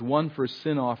 pigeons, one for a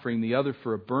sin offering, the other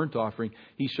for a burnt offering.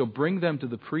 He shall bring them to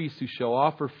the priest, who shall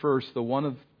offer first the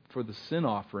one for the sin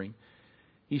offering.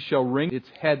 He shall wring its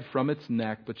head from its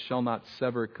neck, but shall not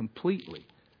sever it completely.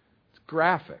 It's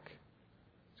graphic.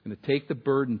 He's going to take the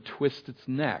bird and twist its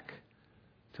neck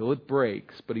till it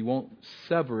breaks, but he won't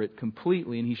sever it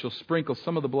completely. And he shall sprinkle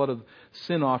some of the blood of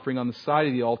sin offering on the side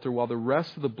of the altar, while the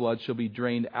rest of the blood shall be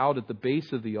drained out at the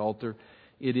base of the altar.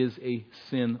 It is a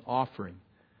sin offering.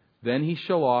 Then he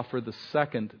shall offer the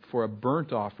second for a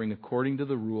burnt offering according to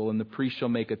the rule, and the priest shall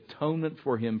make atonement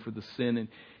for him for the sin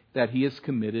that he has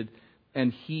committed,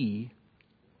 and he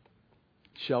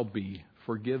shall be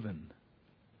forgiven.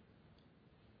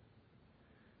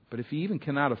 But if he even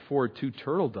cannot afford 2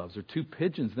 turtle doves or 2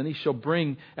 pigeons, then he shall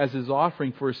bring as his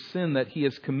offering for a sin that he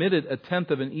has committed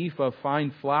 1/10 of an ephah of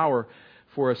fine flour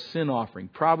for a sin offering.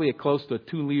 Probably close to a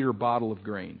 2-liter bottle of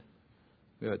grain.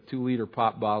 A 2-liter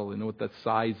pop bottle, you know what that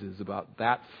size is, about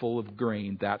that full of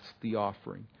grain. That's the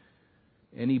offering.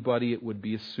 Anybody, it would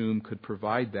be assumed, could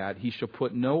provide that. He shall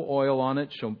put no oil on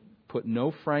it, shall put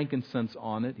no frankincense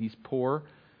on it. He's poor.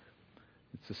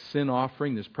 It's a sin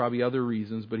offering. There's probably other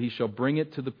reasons, but he shall bring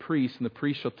it to the priest, and the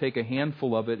priest shall take a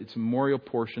handful of it, its memorial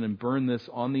portion, and burn this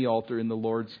on the altar in the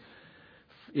Lord's.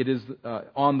 It is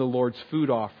on the Lord's food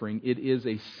offering. It is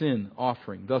a sin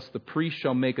offering. Thus the priest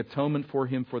shall make atonement for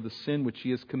him for the sin which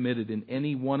he has committed in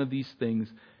any one of these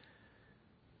things,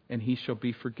 and he shall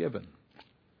be forgiven.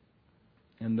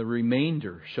 And the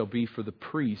remainder shall be for the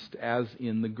priest, as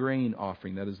in the grain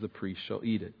offering. That is, the priest shall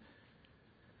eat it.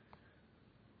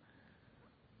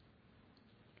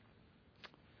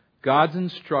 God's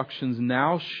instructions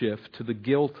now shift to the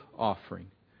guilt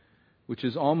offering, which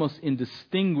is almost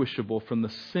indistinguishable from the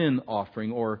sin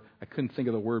offering, or I couldn't think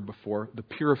of the word before, the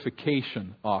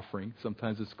purification offering.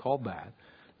 Sometimes it's called that.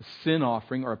 The sin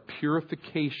offering or a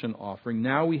purification offering.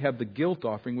 Now we have the guilt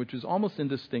offering, which is almost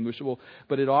indistinguishable,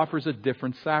 but it offers a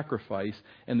different sacrifice,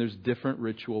 and there's different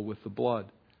ritual with the blood.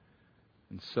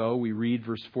 And so we read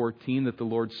verse 14 that the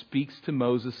Lord speaks to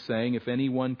Moses saying, if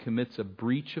anyone commits a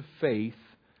breach of faith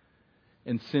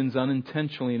and sins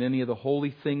unintentionally in any of the holy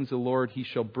things the Lord, he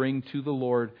shall bring to the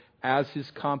Lord as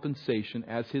his compensation,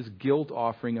 as his guilt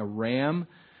offering, a ram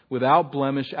without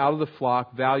blemish out of the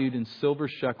flock, valued in silver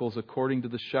shekels according to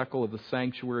the shekel of the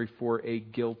sanctuary for a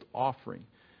guilt offering.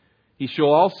 He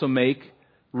shall also make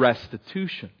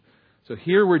restitution. So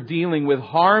here we're dealing with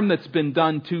harm that's been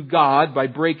done to God by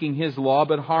breaking his law,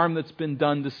 but harm that's been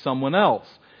done to someone else.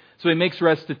 So he makes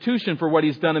restitution for what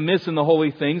he's done amiss in the holy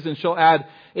things, and shall add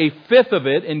 1/5 of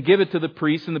it and give it to the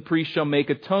priest, and the priest shall make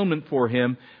atonement for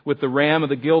him with the ram of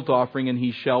the guilt offering, and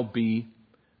he shall be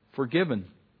forgiven.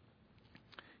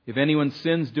 If anyone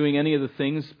sins doing any of the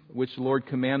things which the Lord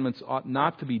commandments ought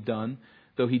not to be done,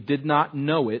 though he did not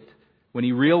know it, when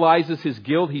he realizes his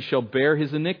guilt, he shall bear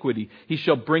his iniquity. He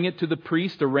shall bring it to the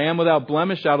priest, a ram without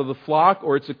blemish out of the flock,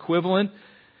 or its equivalent,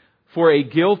 for a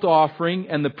guilt offering,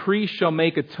 and the priest shall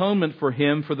make atonement for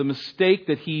him for the mistake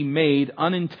that he made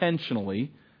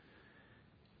unintentionally,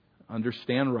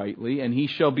 understand rightly, and he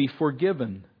shall be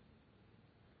forgiven.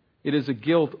 It is a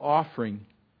guilt offering.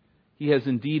 He has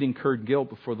indeed incurred guilt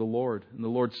before the Lord. And the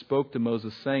Lord spoke to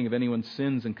Moses, saying, if anyone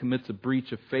sins and commits a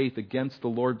breach of faith against the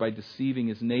Lord by deceiving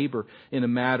his neighbor in a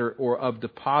matter or of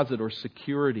deposit or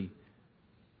security,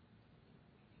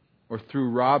 or through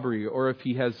robbery, or if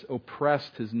he has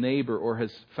oppressed his neighbor, or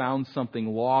has found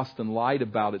something lost and lied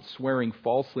about it, swearing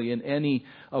falsely in any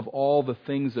of all the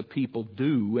things that people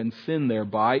do and sin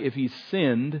thereby, if he's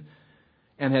sinned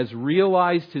and has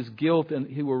realized his guilt, and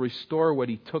he will restore what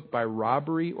he took by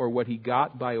robbery, or what he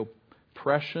got by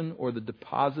oppression, or the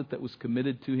deposit that was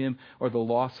committed to him, or the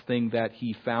lost thing that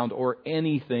he found, or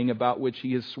anything about which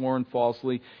he has sworn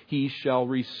falsely, he shall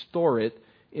restore it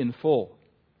in full,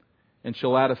 and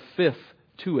shall add 1/5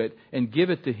 to it, and give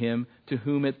it to him to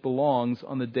whom it belongs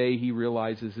on the day he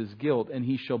realizes his guilt. And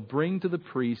he shall bring to the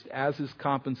priest as his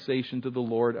compensation to the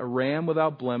Lord a ram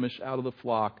without blemish out of the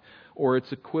flock, or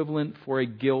its equivalent for a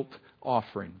guilt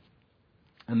offering.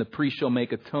 And the priest shall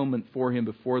make atonement for him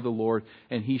before the Lord,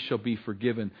 and he shall be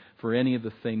forgiven for any of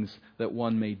the things that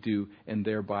one may do and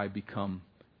thereby become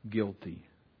guilty.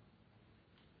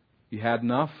 You had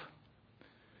enough?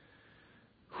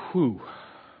 Whew.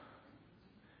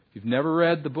 If you've never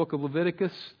read the book of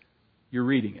Leviticus, you're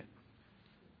reading it.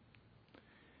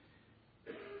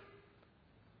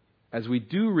 As we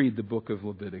do read the book of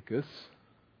Leviticus,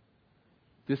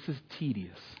 this is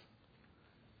tedious.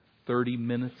 30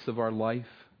 minutes of our life.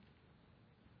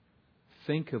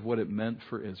 Think of what it meant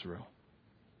for Israel.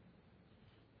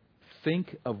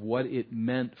 Think of what it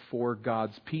meant for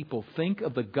God's people. Think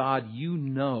of the God you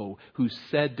know who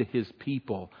said to His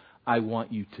people, I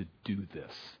want you to do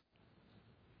this.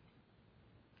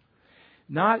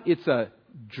 Not it's a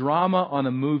drama on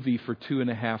a movie for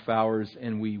 2.5 hours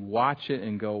and we watch it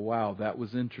and go, wow, that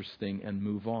was interesting, and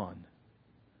move on.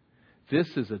 This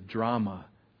is a drama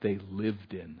they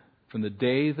lived in from the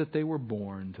day that they were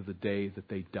born to the day that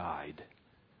they died.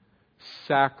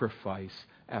 Sacrifice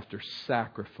after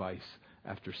sacrifice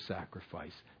after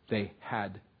sacrifice. They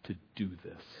had to do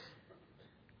this.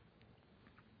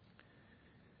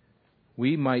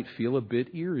 We might feel a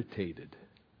bit irritated.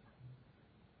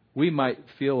 We might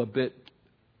feel a bit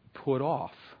put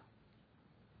off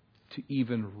to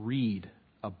even read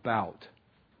about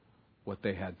what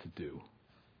they had to do.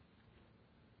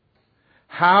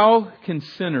 How can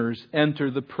sinners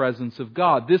enter the presence of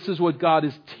God? This is what God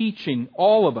is teaching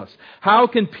all of us. How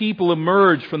can people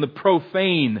emerge from the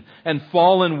profane and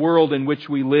fallen world in which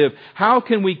we live? How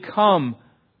can we come,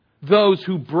 those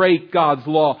who break God's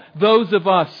law, those of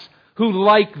us who,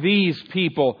 like these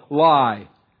people, lie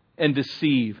and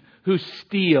deceive, who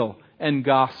steal and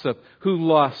gossip, who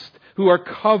lust, who are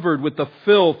covered with the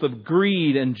filth of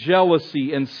greed and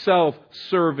jealousy and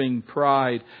self-serving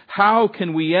pride? How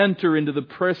can we enter into the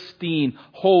pristine,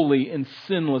 holy, and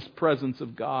sinless presence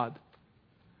of God?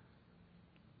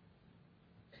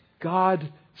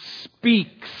 God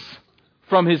speaks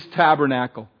from His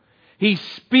tabernacle. He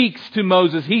speaks to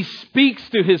Moses. He speaks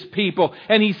to His people.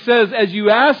 And He says, as you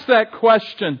ask that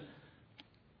question,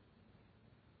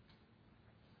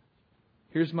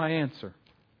 here's my answer.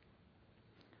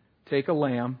 Take a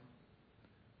lamb,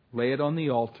 lay it on the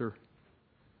altar,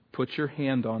 put your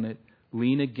hand on it,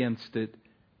 lean against it,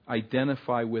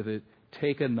 identify with it,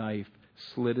 take a knife,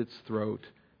 slit its throat,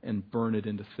 and burn it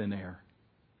into thin air.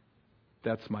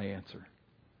 That's my answer.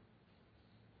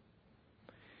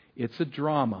 It's a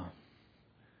drama,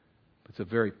 but it's a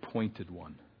very pointed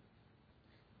one.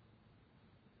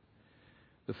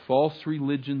 The false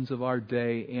religions of our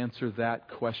day answer that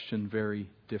question very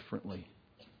differently.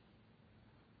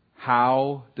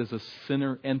 How does a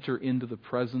sinner enter into the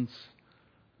presence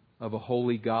of a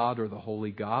holy God or the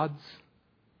holy gods?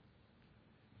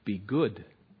 Be good.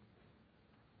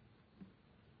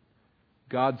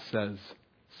 God says,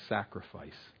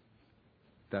 sacrifice.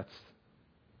 That's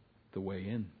the way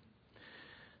in.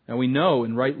 Now we know,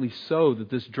 and rightly so,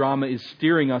 that this drama is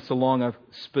steering us along a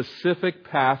specific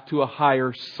path to a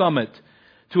higher summit,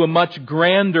 to a much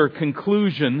grander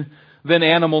conclusion than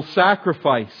animal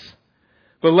sacrifice.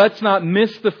 But let's not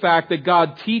miss the fact that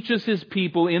God teaches His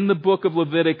people in the book of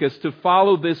Leviticus to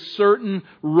follow this certain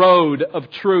road of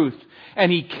truth.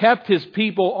 And He kept His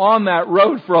people on that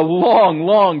road for a long,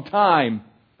 long time.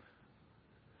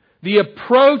 The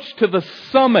approach to the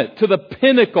summit, to the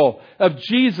pinnacle of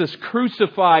Jesus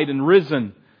crucified and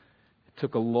risen, it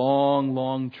took a long,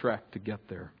 long trek to get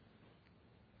there.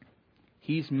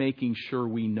 He's making sure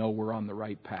we know we're on the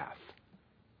right path.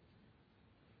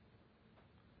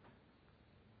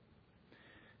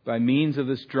 By means of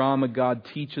this drama, God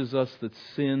teaches us that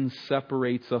sin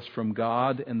separates us from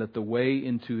God and that the way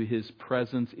into His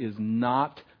presence is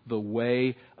not the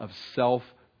way of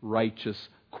self-righteous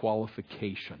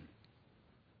qualification.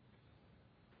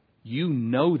 You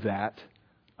know that.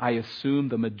 I assume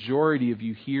the majority of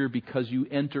you here because you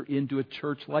enter into a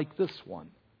church like this one,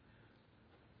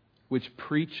 which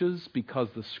preaches, because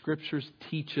the Scriptures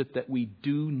teach it, that we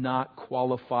do not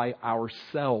qualify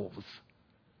ourselves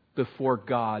before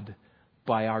God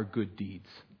by our good deeds.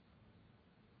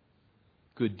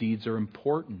 Good deeds are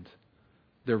important.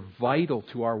 They're vital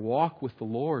to our walk with the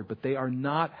Lord, but they are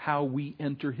not how we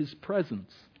enter His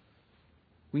presence.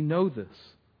 We know this.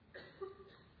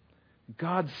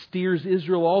 God steers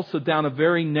Israel also down a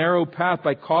very narrow path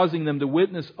by causing them to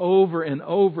witness over and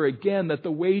over again that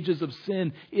the wages of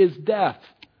sin is death.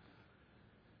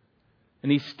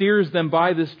 And He steers them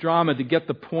by this drama to get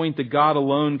the point that God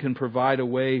alone can provide a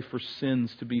way for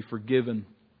sins to be forgiven.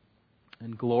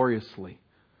 And gloriously,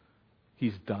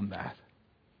 He's done that.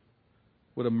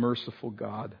 What a merciful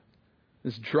God.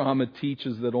 This drama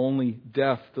teaches that only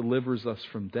death delivers us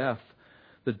from death.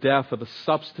 The death of a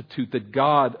substitute that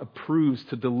God approves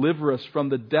to deliver us from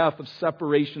the death of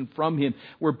separation from Him.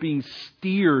 We're being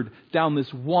steered down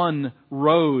this one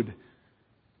road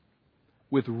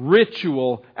with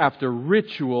ritual after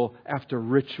ritual after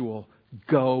ritual.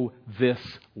 Go this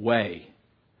way.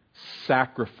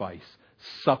 Sacrifice,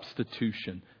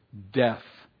 substitution, death.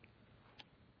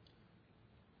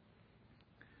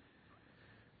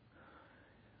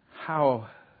 How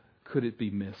could it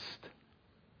be missed?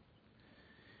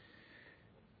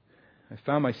 I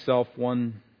found myself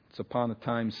once upon a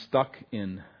time stuck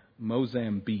in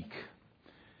Mozambique,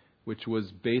 which was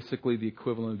basically the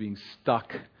equivalent of being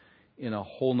stuck in a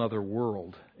whole nother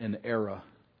world and era.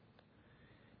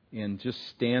 And just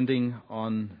standing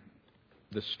on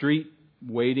the street,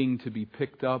 waiting to be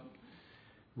picked up,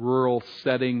 rural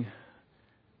setting,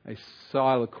 I saw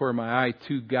out of the corner of my eye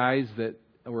two guys that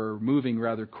were moving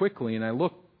rather quickly, and I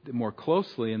looked more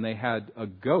closely, and they had a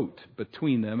goat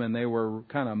between them, and they were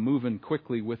kind of moving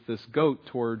quickly with this goat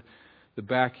toward the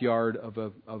backyard of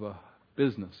a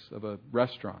business, of a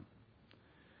restaurant.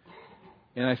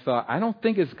 And I thought, I don't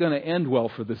think it's going to end well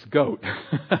for this goat.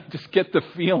 I just get the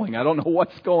feeling. I don't know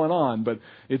what's going on, but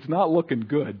it's not looking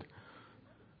good.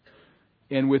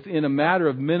 And within a matter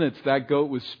of minutes, that goat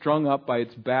was strung up by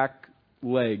its back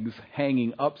legs,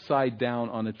 hanging upside down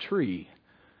on a tree.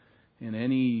 And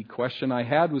any question I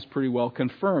had was pretty well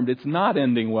confirmed. It's not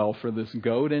ending well for this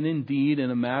goat. And indeed, in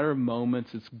a matter of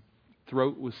moments, its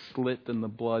throat was slit and the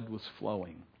blood was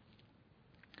flowing.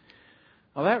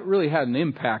 Now, that really had an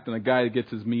impact on a guy that gets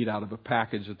his meat out of a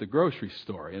package at the grocery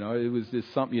store. You know, it was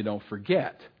just something you don't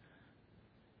forget.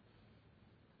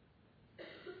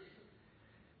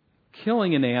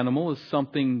 Killing an animal is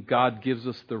something God gives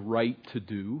us the right to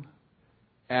do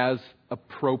as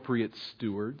appropriate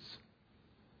stewards.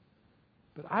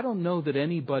 But I don't know that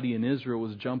anybody in Israel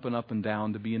was jumping up and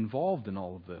down to be involved in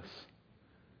all of this.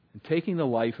 And taking the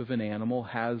life of an animal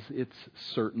has its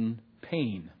certain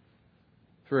pain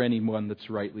for anyone that's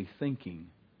rightly thinking.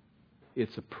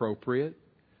 It's appropriate.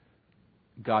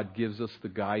 God gives us the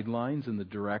guidelines and the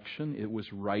direction. It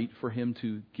was right for Him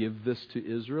to give this to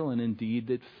Israel, and indeed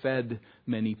it fed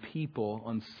many people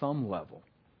on some level.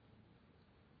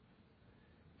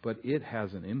 But it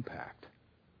has an impact.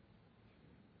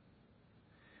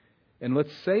 And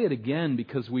let's say it again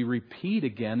because we repeat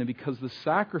again and because the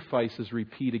sacrifices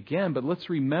repeat again. But let's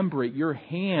remember it. Your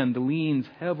hand leans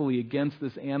heavily against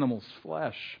this animal's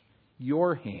flesh.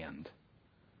 Your hand.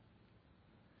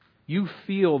 You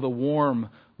feel the warm,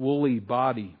 woolly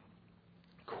body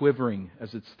quivering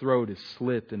as its throat is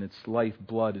slit and its life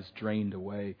blood is drained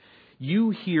away. You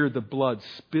hear the blood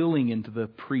spilling into the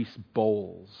priest's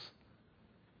bowls.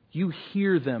 You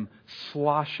hear them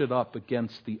slosh it up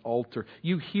against the altar.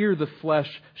 You hear the flesh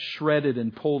shredded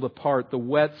and pulled apart, the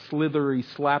wet, slithery,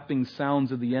 slapping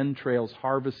sounds of the entrails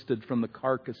harvested from the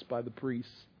carcass by the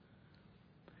priests.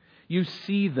 You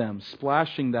see them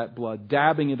splashing that blood,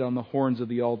 dabbing it on the horns of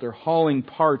the altar, hauling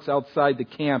parts outside the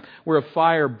camp where a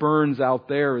fire burns out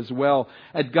there as well.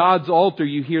 At God's altar,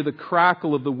 you hear the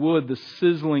crackle of the wood, the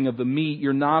sizzling of the meat,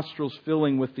 your nostrils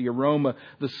filling with the aroma,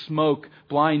 the smoke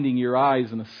blinding your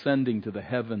eyes and ascending to the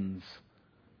heavens.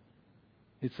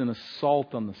 It's an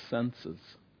assault on the senses.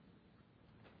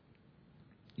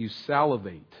 You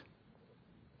salivate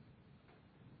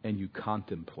and you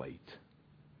contemplate.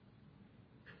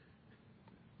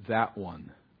 That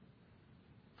one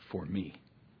for me.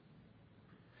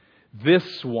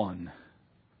 This one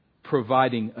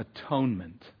providing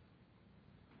atonement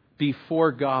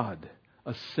before God,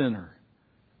 a sinner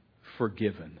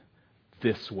forgiven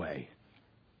this way.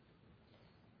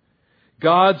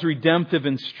 God's redemptive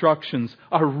instructions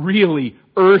are really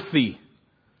earthy.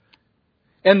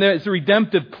 And the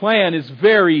redemptive plan is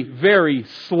very, very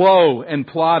slow and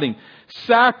plodding.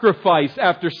 Sacrifice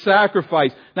after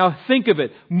sacrifice. Now think of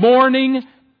it. Morning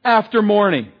after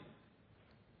morning.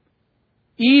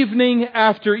 Evening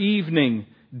after evening.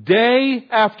 Day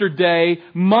after day.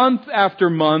 Month after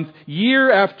month.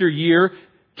 Year after year.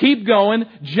 Keep going.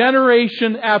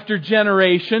 Generation after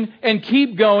generation. And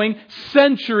keep going.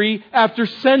 Century after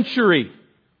century.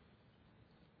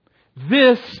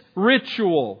 This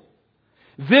ritual.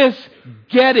 This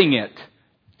getting it.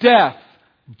 Death.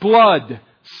 Blood.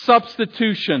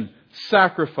 Substitution,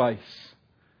 sacrifice.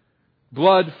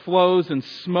 Blood flows and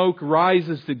smoke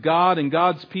rises to God, and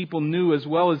God's people knew as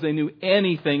well as they knew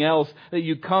anything else that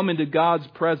you come into God's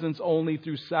presence only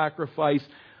through sacrifice,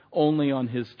 only on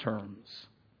His terms.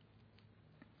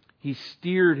 He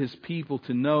steered His people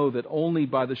to know that only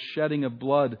by the shedding of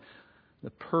blood, the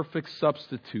perfect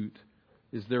substitute,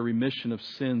 is there remission of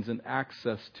sins and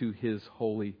access to His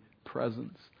holy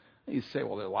presence. And you say,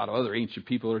 well, there are a lot of other ancient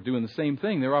people who are doing the same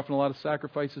thing. They're offering a lot of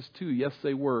sacrifices too. Yes,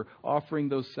 they were offering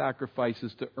those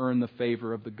sacrifices to earn the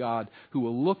favor of the God who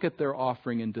will look at their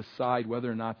offering and decide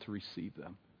whether or not to receive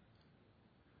them.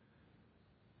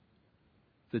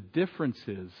 The difference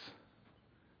is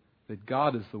that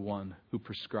God is the one who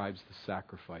prescribes the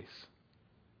sacrifice.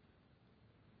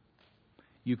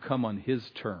 You come on His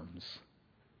terms,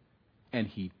 and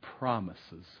He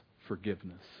promises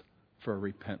forgiveness for a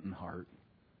repentant heart.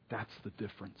 That's the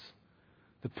difference.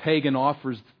 The pagan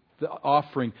offers the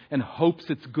offering and hopes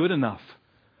it's good enough.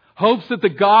 Hopes that the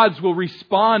gods will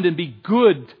respond and be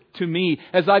good to me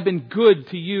as I've been good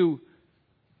to you.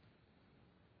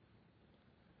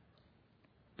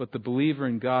 But the believer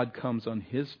in God comes on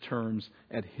His terms,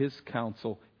 at His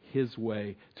counsel, His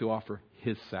way, to offer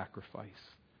His sacrifice.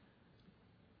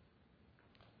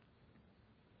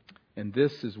 And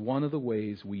this is one of the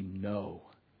ways we know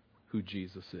who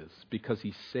Jesus is, because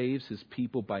He saves His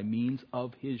people by means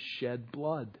of His shed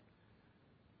blood.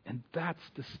 And that's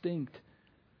distinct.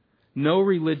 No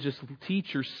religious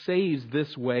teacher saves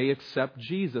this way except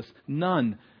Jesus.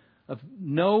 None. Of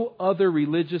no other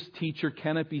religious teacher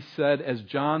can it be said, as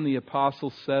John the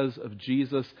Apostle says of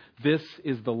Jesus, "This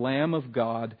is the Lamb of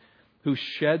God who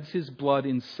sheds His blood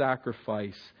in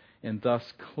sacrifice and thus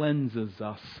cleanses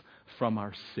us from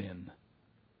our sin."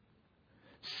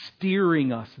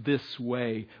 Steering us this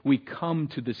way, we come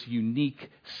to this unique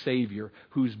Savior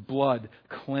whose blood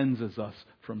cleanses us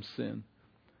from sin.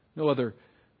 No other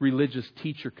religious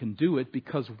teacher can do it,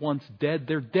 because once dead,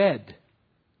 they're dead.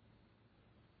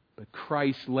 But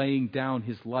Christ, laying down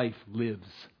His life, lives.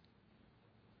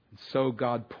 And so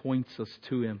God points us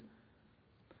to Him.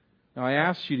 Now I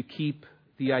ask you to keep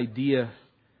the idea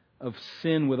of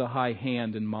sin with a high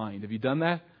hand in mind. Have you done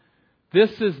that?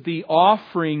 This is the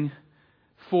offering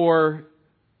for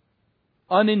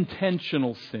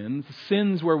unintentional sins,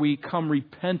 sins where we come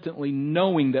repentantly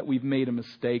knowing that we've made a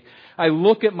mistake. I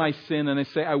look at my sin and I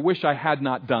say, I wish I had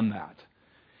not done that.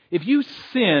 If you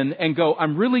sin and go,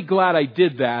 I'm really glad I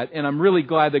did that, and I'm really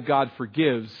glad that God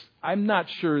forgives, I'm not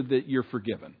sure that you're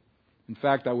forgiven. In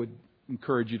fact, I would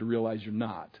encourage you to realize you're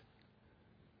not.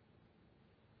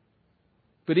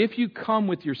 But if you come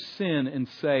with your sin and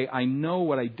say, I know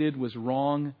what I did was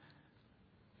wrong,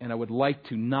 and I would like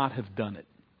to not have done it,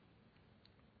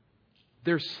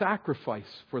 there's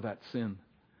sacrifice for that sin.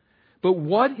 But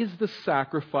what is the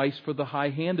sacrifice for the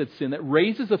high-handed sin that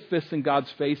raises a fist in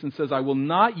God's face and says, I will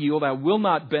not yield, I will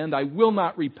not bend, I will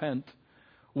not repent?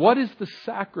 What is the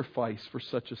sacrifice for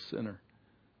such a sinner?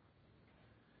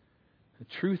 The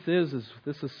truth is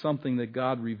this is something that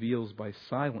God reveals by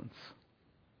silence.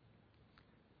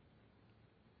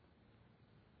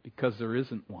 Because there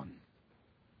isn't one.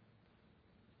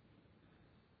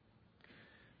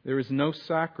 There is no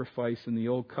sacrifice in the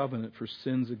Old Covenant for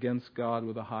sins against God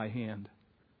with a high hand.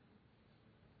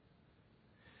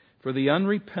 For the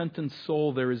unrepentant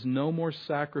soul, there is no more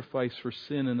sacrifice for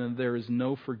sin, and there is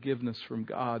no forgiveness from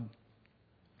God.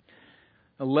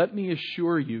 Now, let me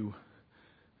assure you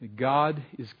that God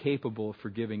is capable of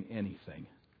forgiving anything.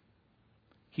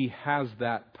 He has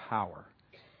that power.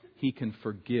 He can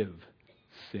forgive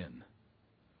sin.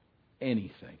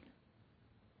 Anything.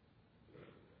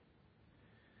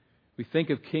 We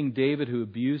think of King David, who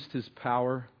abused his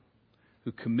power,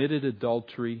 who committed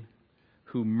adultery,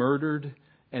 who murdered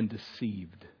and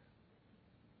deceived.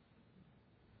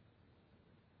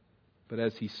 But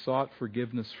as he sought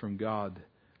forgiveness from God,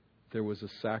 there was a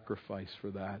sacrifice for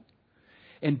that.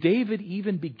 And David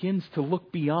even begins to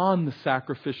look beyond the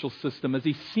sacrificial system as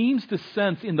he seems to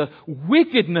sense in the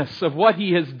wickedness of what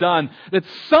he has done that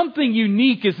something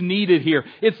unique is needed here.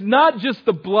 It's not just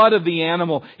the blood of the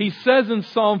animal. He says in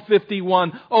Psalm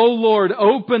 51, O Lord,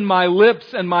 open my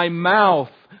lips and my mouth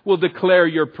will declare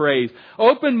your praise.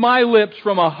 Open my lips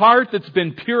from a heart that's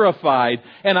been purified,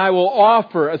 and I will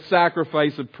offer a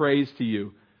sacrifice of praise to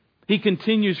you. He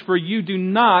continues, for you do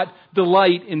not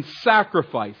delight in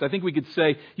sacrifice. I think we could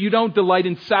say, you don't delight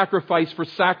in sacrifice for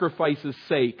sacrifice's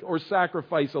sake, or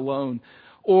sacrifice alone,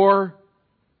 or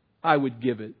I would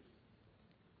give it.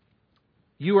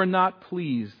 You are not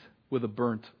pleased with a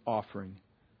burnt offering.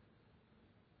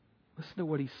 Listen to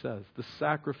what he says. The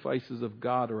sacrifices of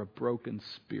God are a broken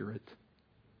spirit,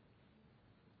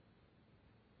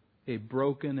 a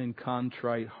broken and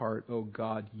contrite heart, O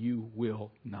God, you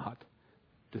will not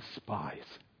despise.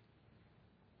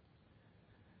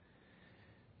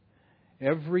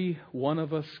 Every one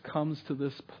of us comes to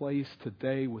this place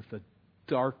today with the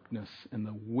darkness and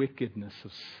the wickedness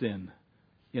of sin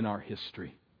in our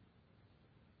history.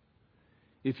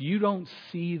 If you don't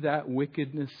see that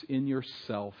wickedness in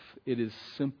yourself, it is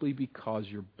simply because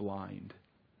you're blind.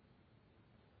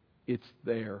 It's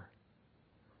there.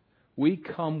 We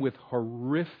come with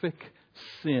horrific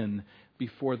sin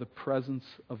before the presence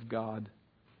of God.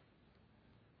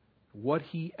 What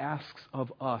He asks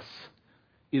of us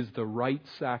is the right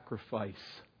sacrifice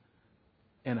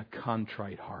and a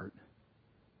contrite heart.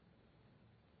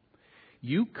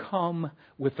 You come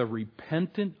with a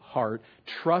repentant heart,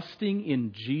 trusting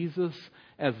in Jesus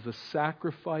as the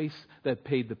sacrifice that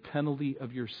paid the penalty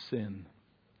of your sin.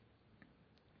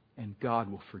 And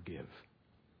God will forgive.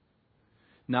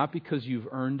 Not because you've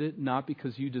earned it, not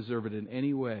because you deserve it in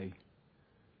any way,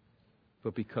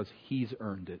 but because He's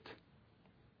earned it.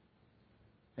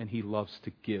 And He loves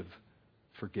to give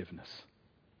forgiveness.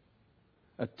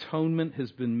 Atonement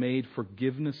has been made.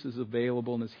 Forgiveness is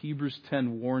available. And as Hebrews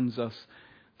 10 warns us,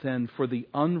 then for the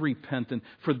unrepentant,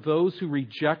 for those who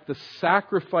reject the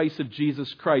sacrifice of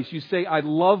Jesus Christ, you say, I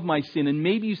love my sin. And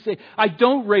maybe you say, I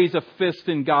don't raise a fist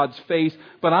in God's face,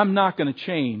 but I'm not going to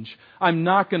change. I'm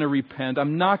not going to repent.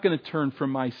 I'm not going to turn from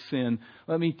my sin.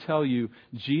 Let me tell you,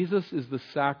 Jesus is the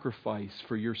sacrifice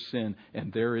for your sin,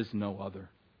 and there is no other.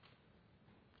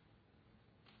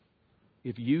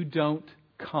 If you don't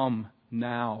come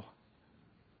now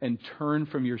and turn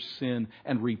from your sin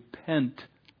and repent,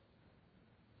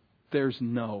 there's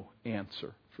no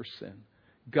answer for sin.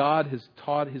 God has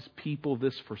taught His people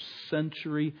this for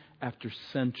century after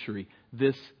century.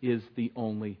 This is the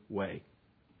only way.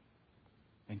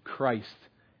 And Christ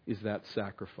is that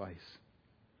sacrifice.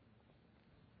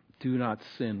 Do not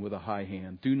sin with a high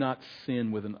hand. Do not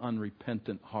sin with an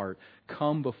unrepentant heart.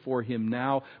 Come before Him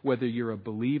now, whether you're a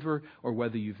believer or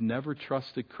whether you've never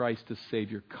trusted Christ as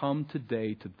Savior. Come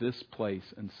today to this place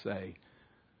and say,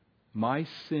 my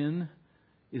sin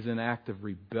is an act of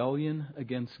rebellion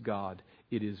against God.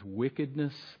 It is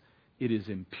wickedness. It is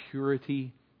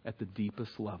impurity at the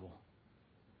deepest level.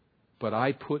 But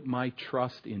I put my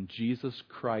trust in Jesus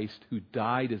Christ, who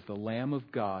died as the Lamb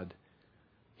of God,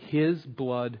 His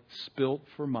blood spilt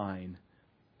for mine,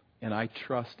 and I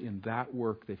trust in that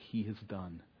work that He has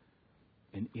done.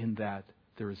 And in that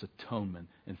there is atonement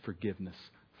and forgiveness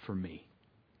for me.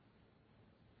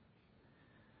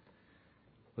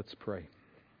 Let's pray.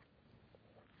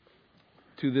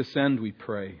 To this end we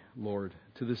pray, Lord.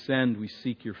 To this end we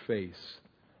seek Your face.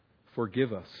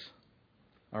 Forgive us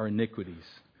our iniquities.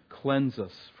 Cleanse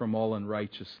us from all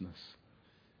unrighteousness.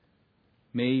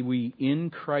 May we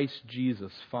in Christ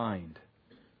Jesus find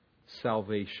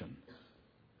salvation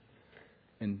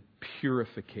and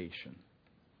purification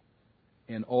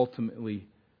and ultimately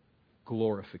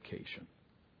glorification.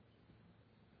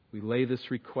 We lay this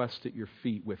request at Your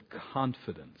feet with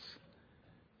confidence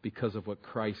because of what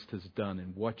Christ has done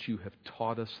and what You have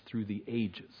taught us through the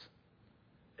ages.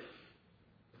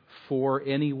 For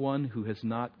anyone who has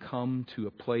not come to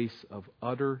a place of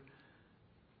utter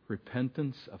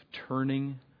repentance, of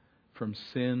turning from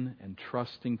sin and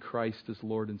trusting Christ as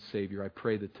Lord and Savior, I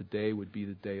pray that today would be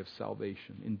the day of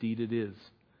salvation. Indeed it is.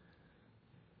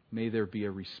 May there be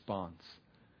a response.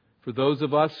 For those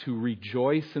of us who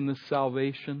rejoice in this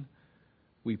salvation,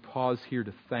 we pause here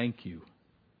to thank You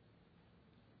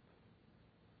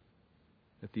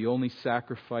that the only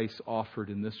sacrifice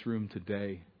offered in this room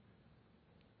today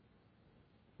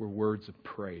were words of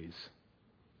praise,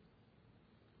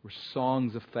 were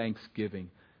songs of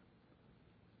thanksgiving,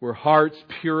 were hearts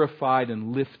purified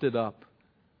and lifted up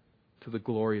to the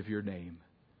glory of Your name,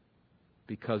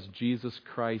 because Jesus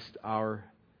Christ, our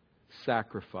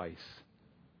sacrifice,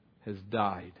 has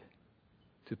died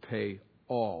to pay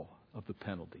all of the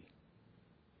penalty.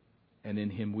 And in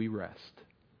Him we rest,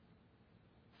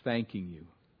 thanking You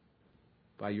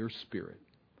by Your Spirit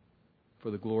for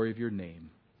the glory of Your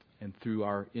name and through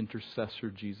our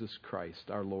intercessor Jesus Christ,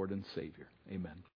 our Lord and Savior. Amen.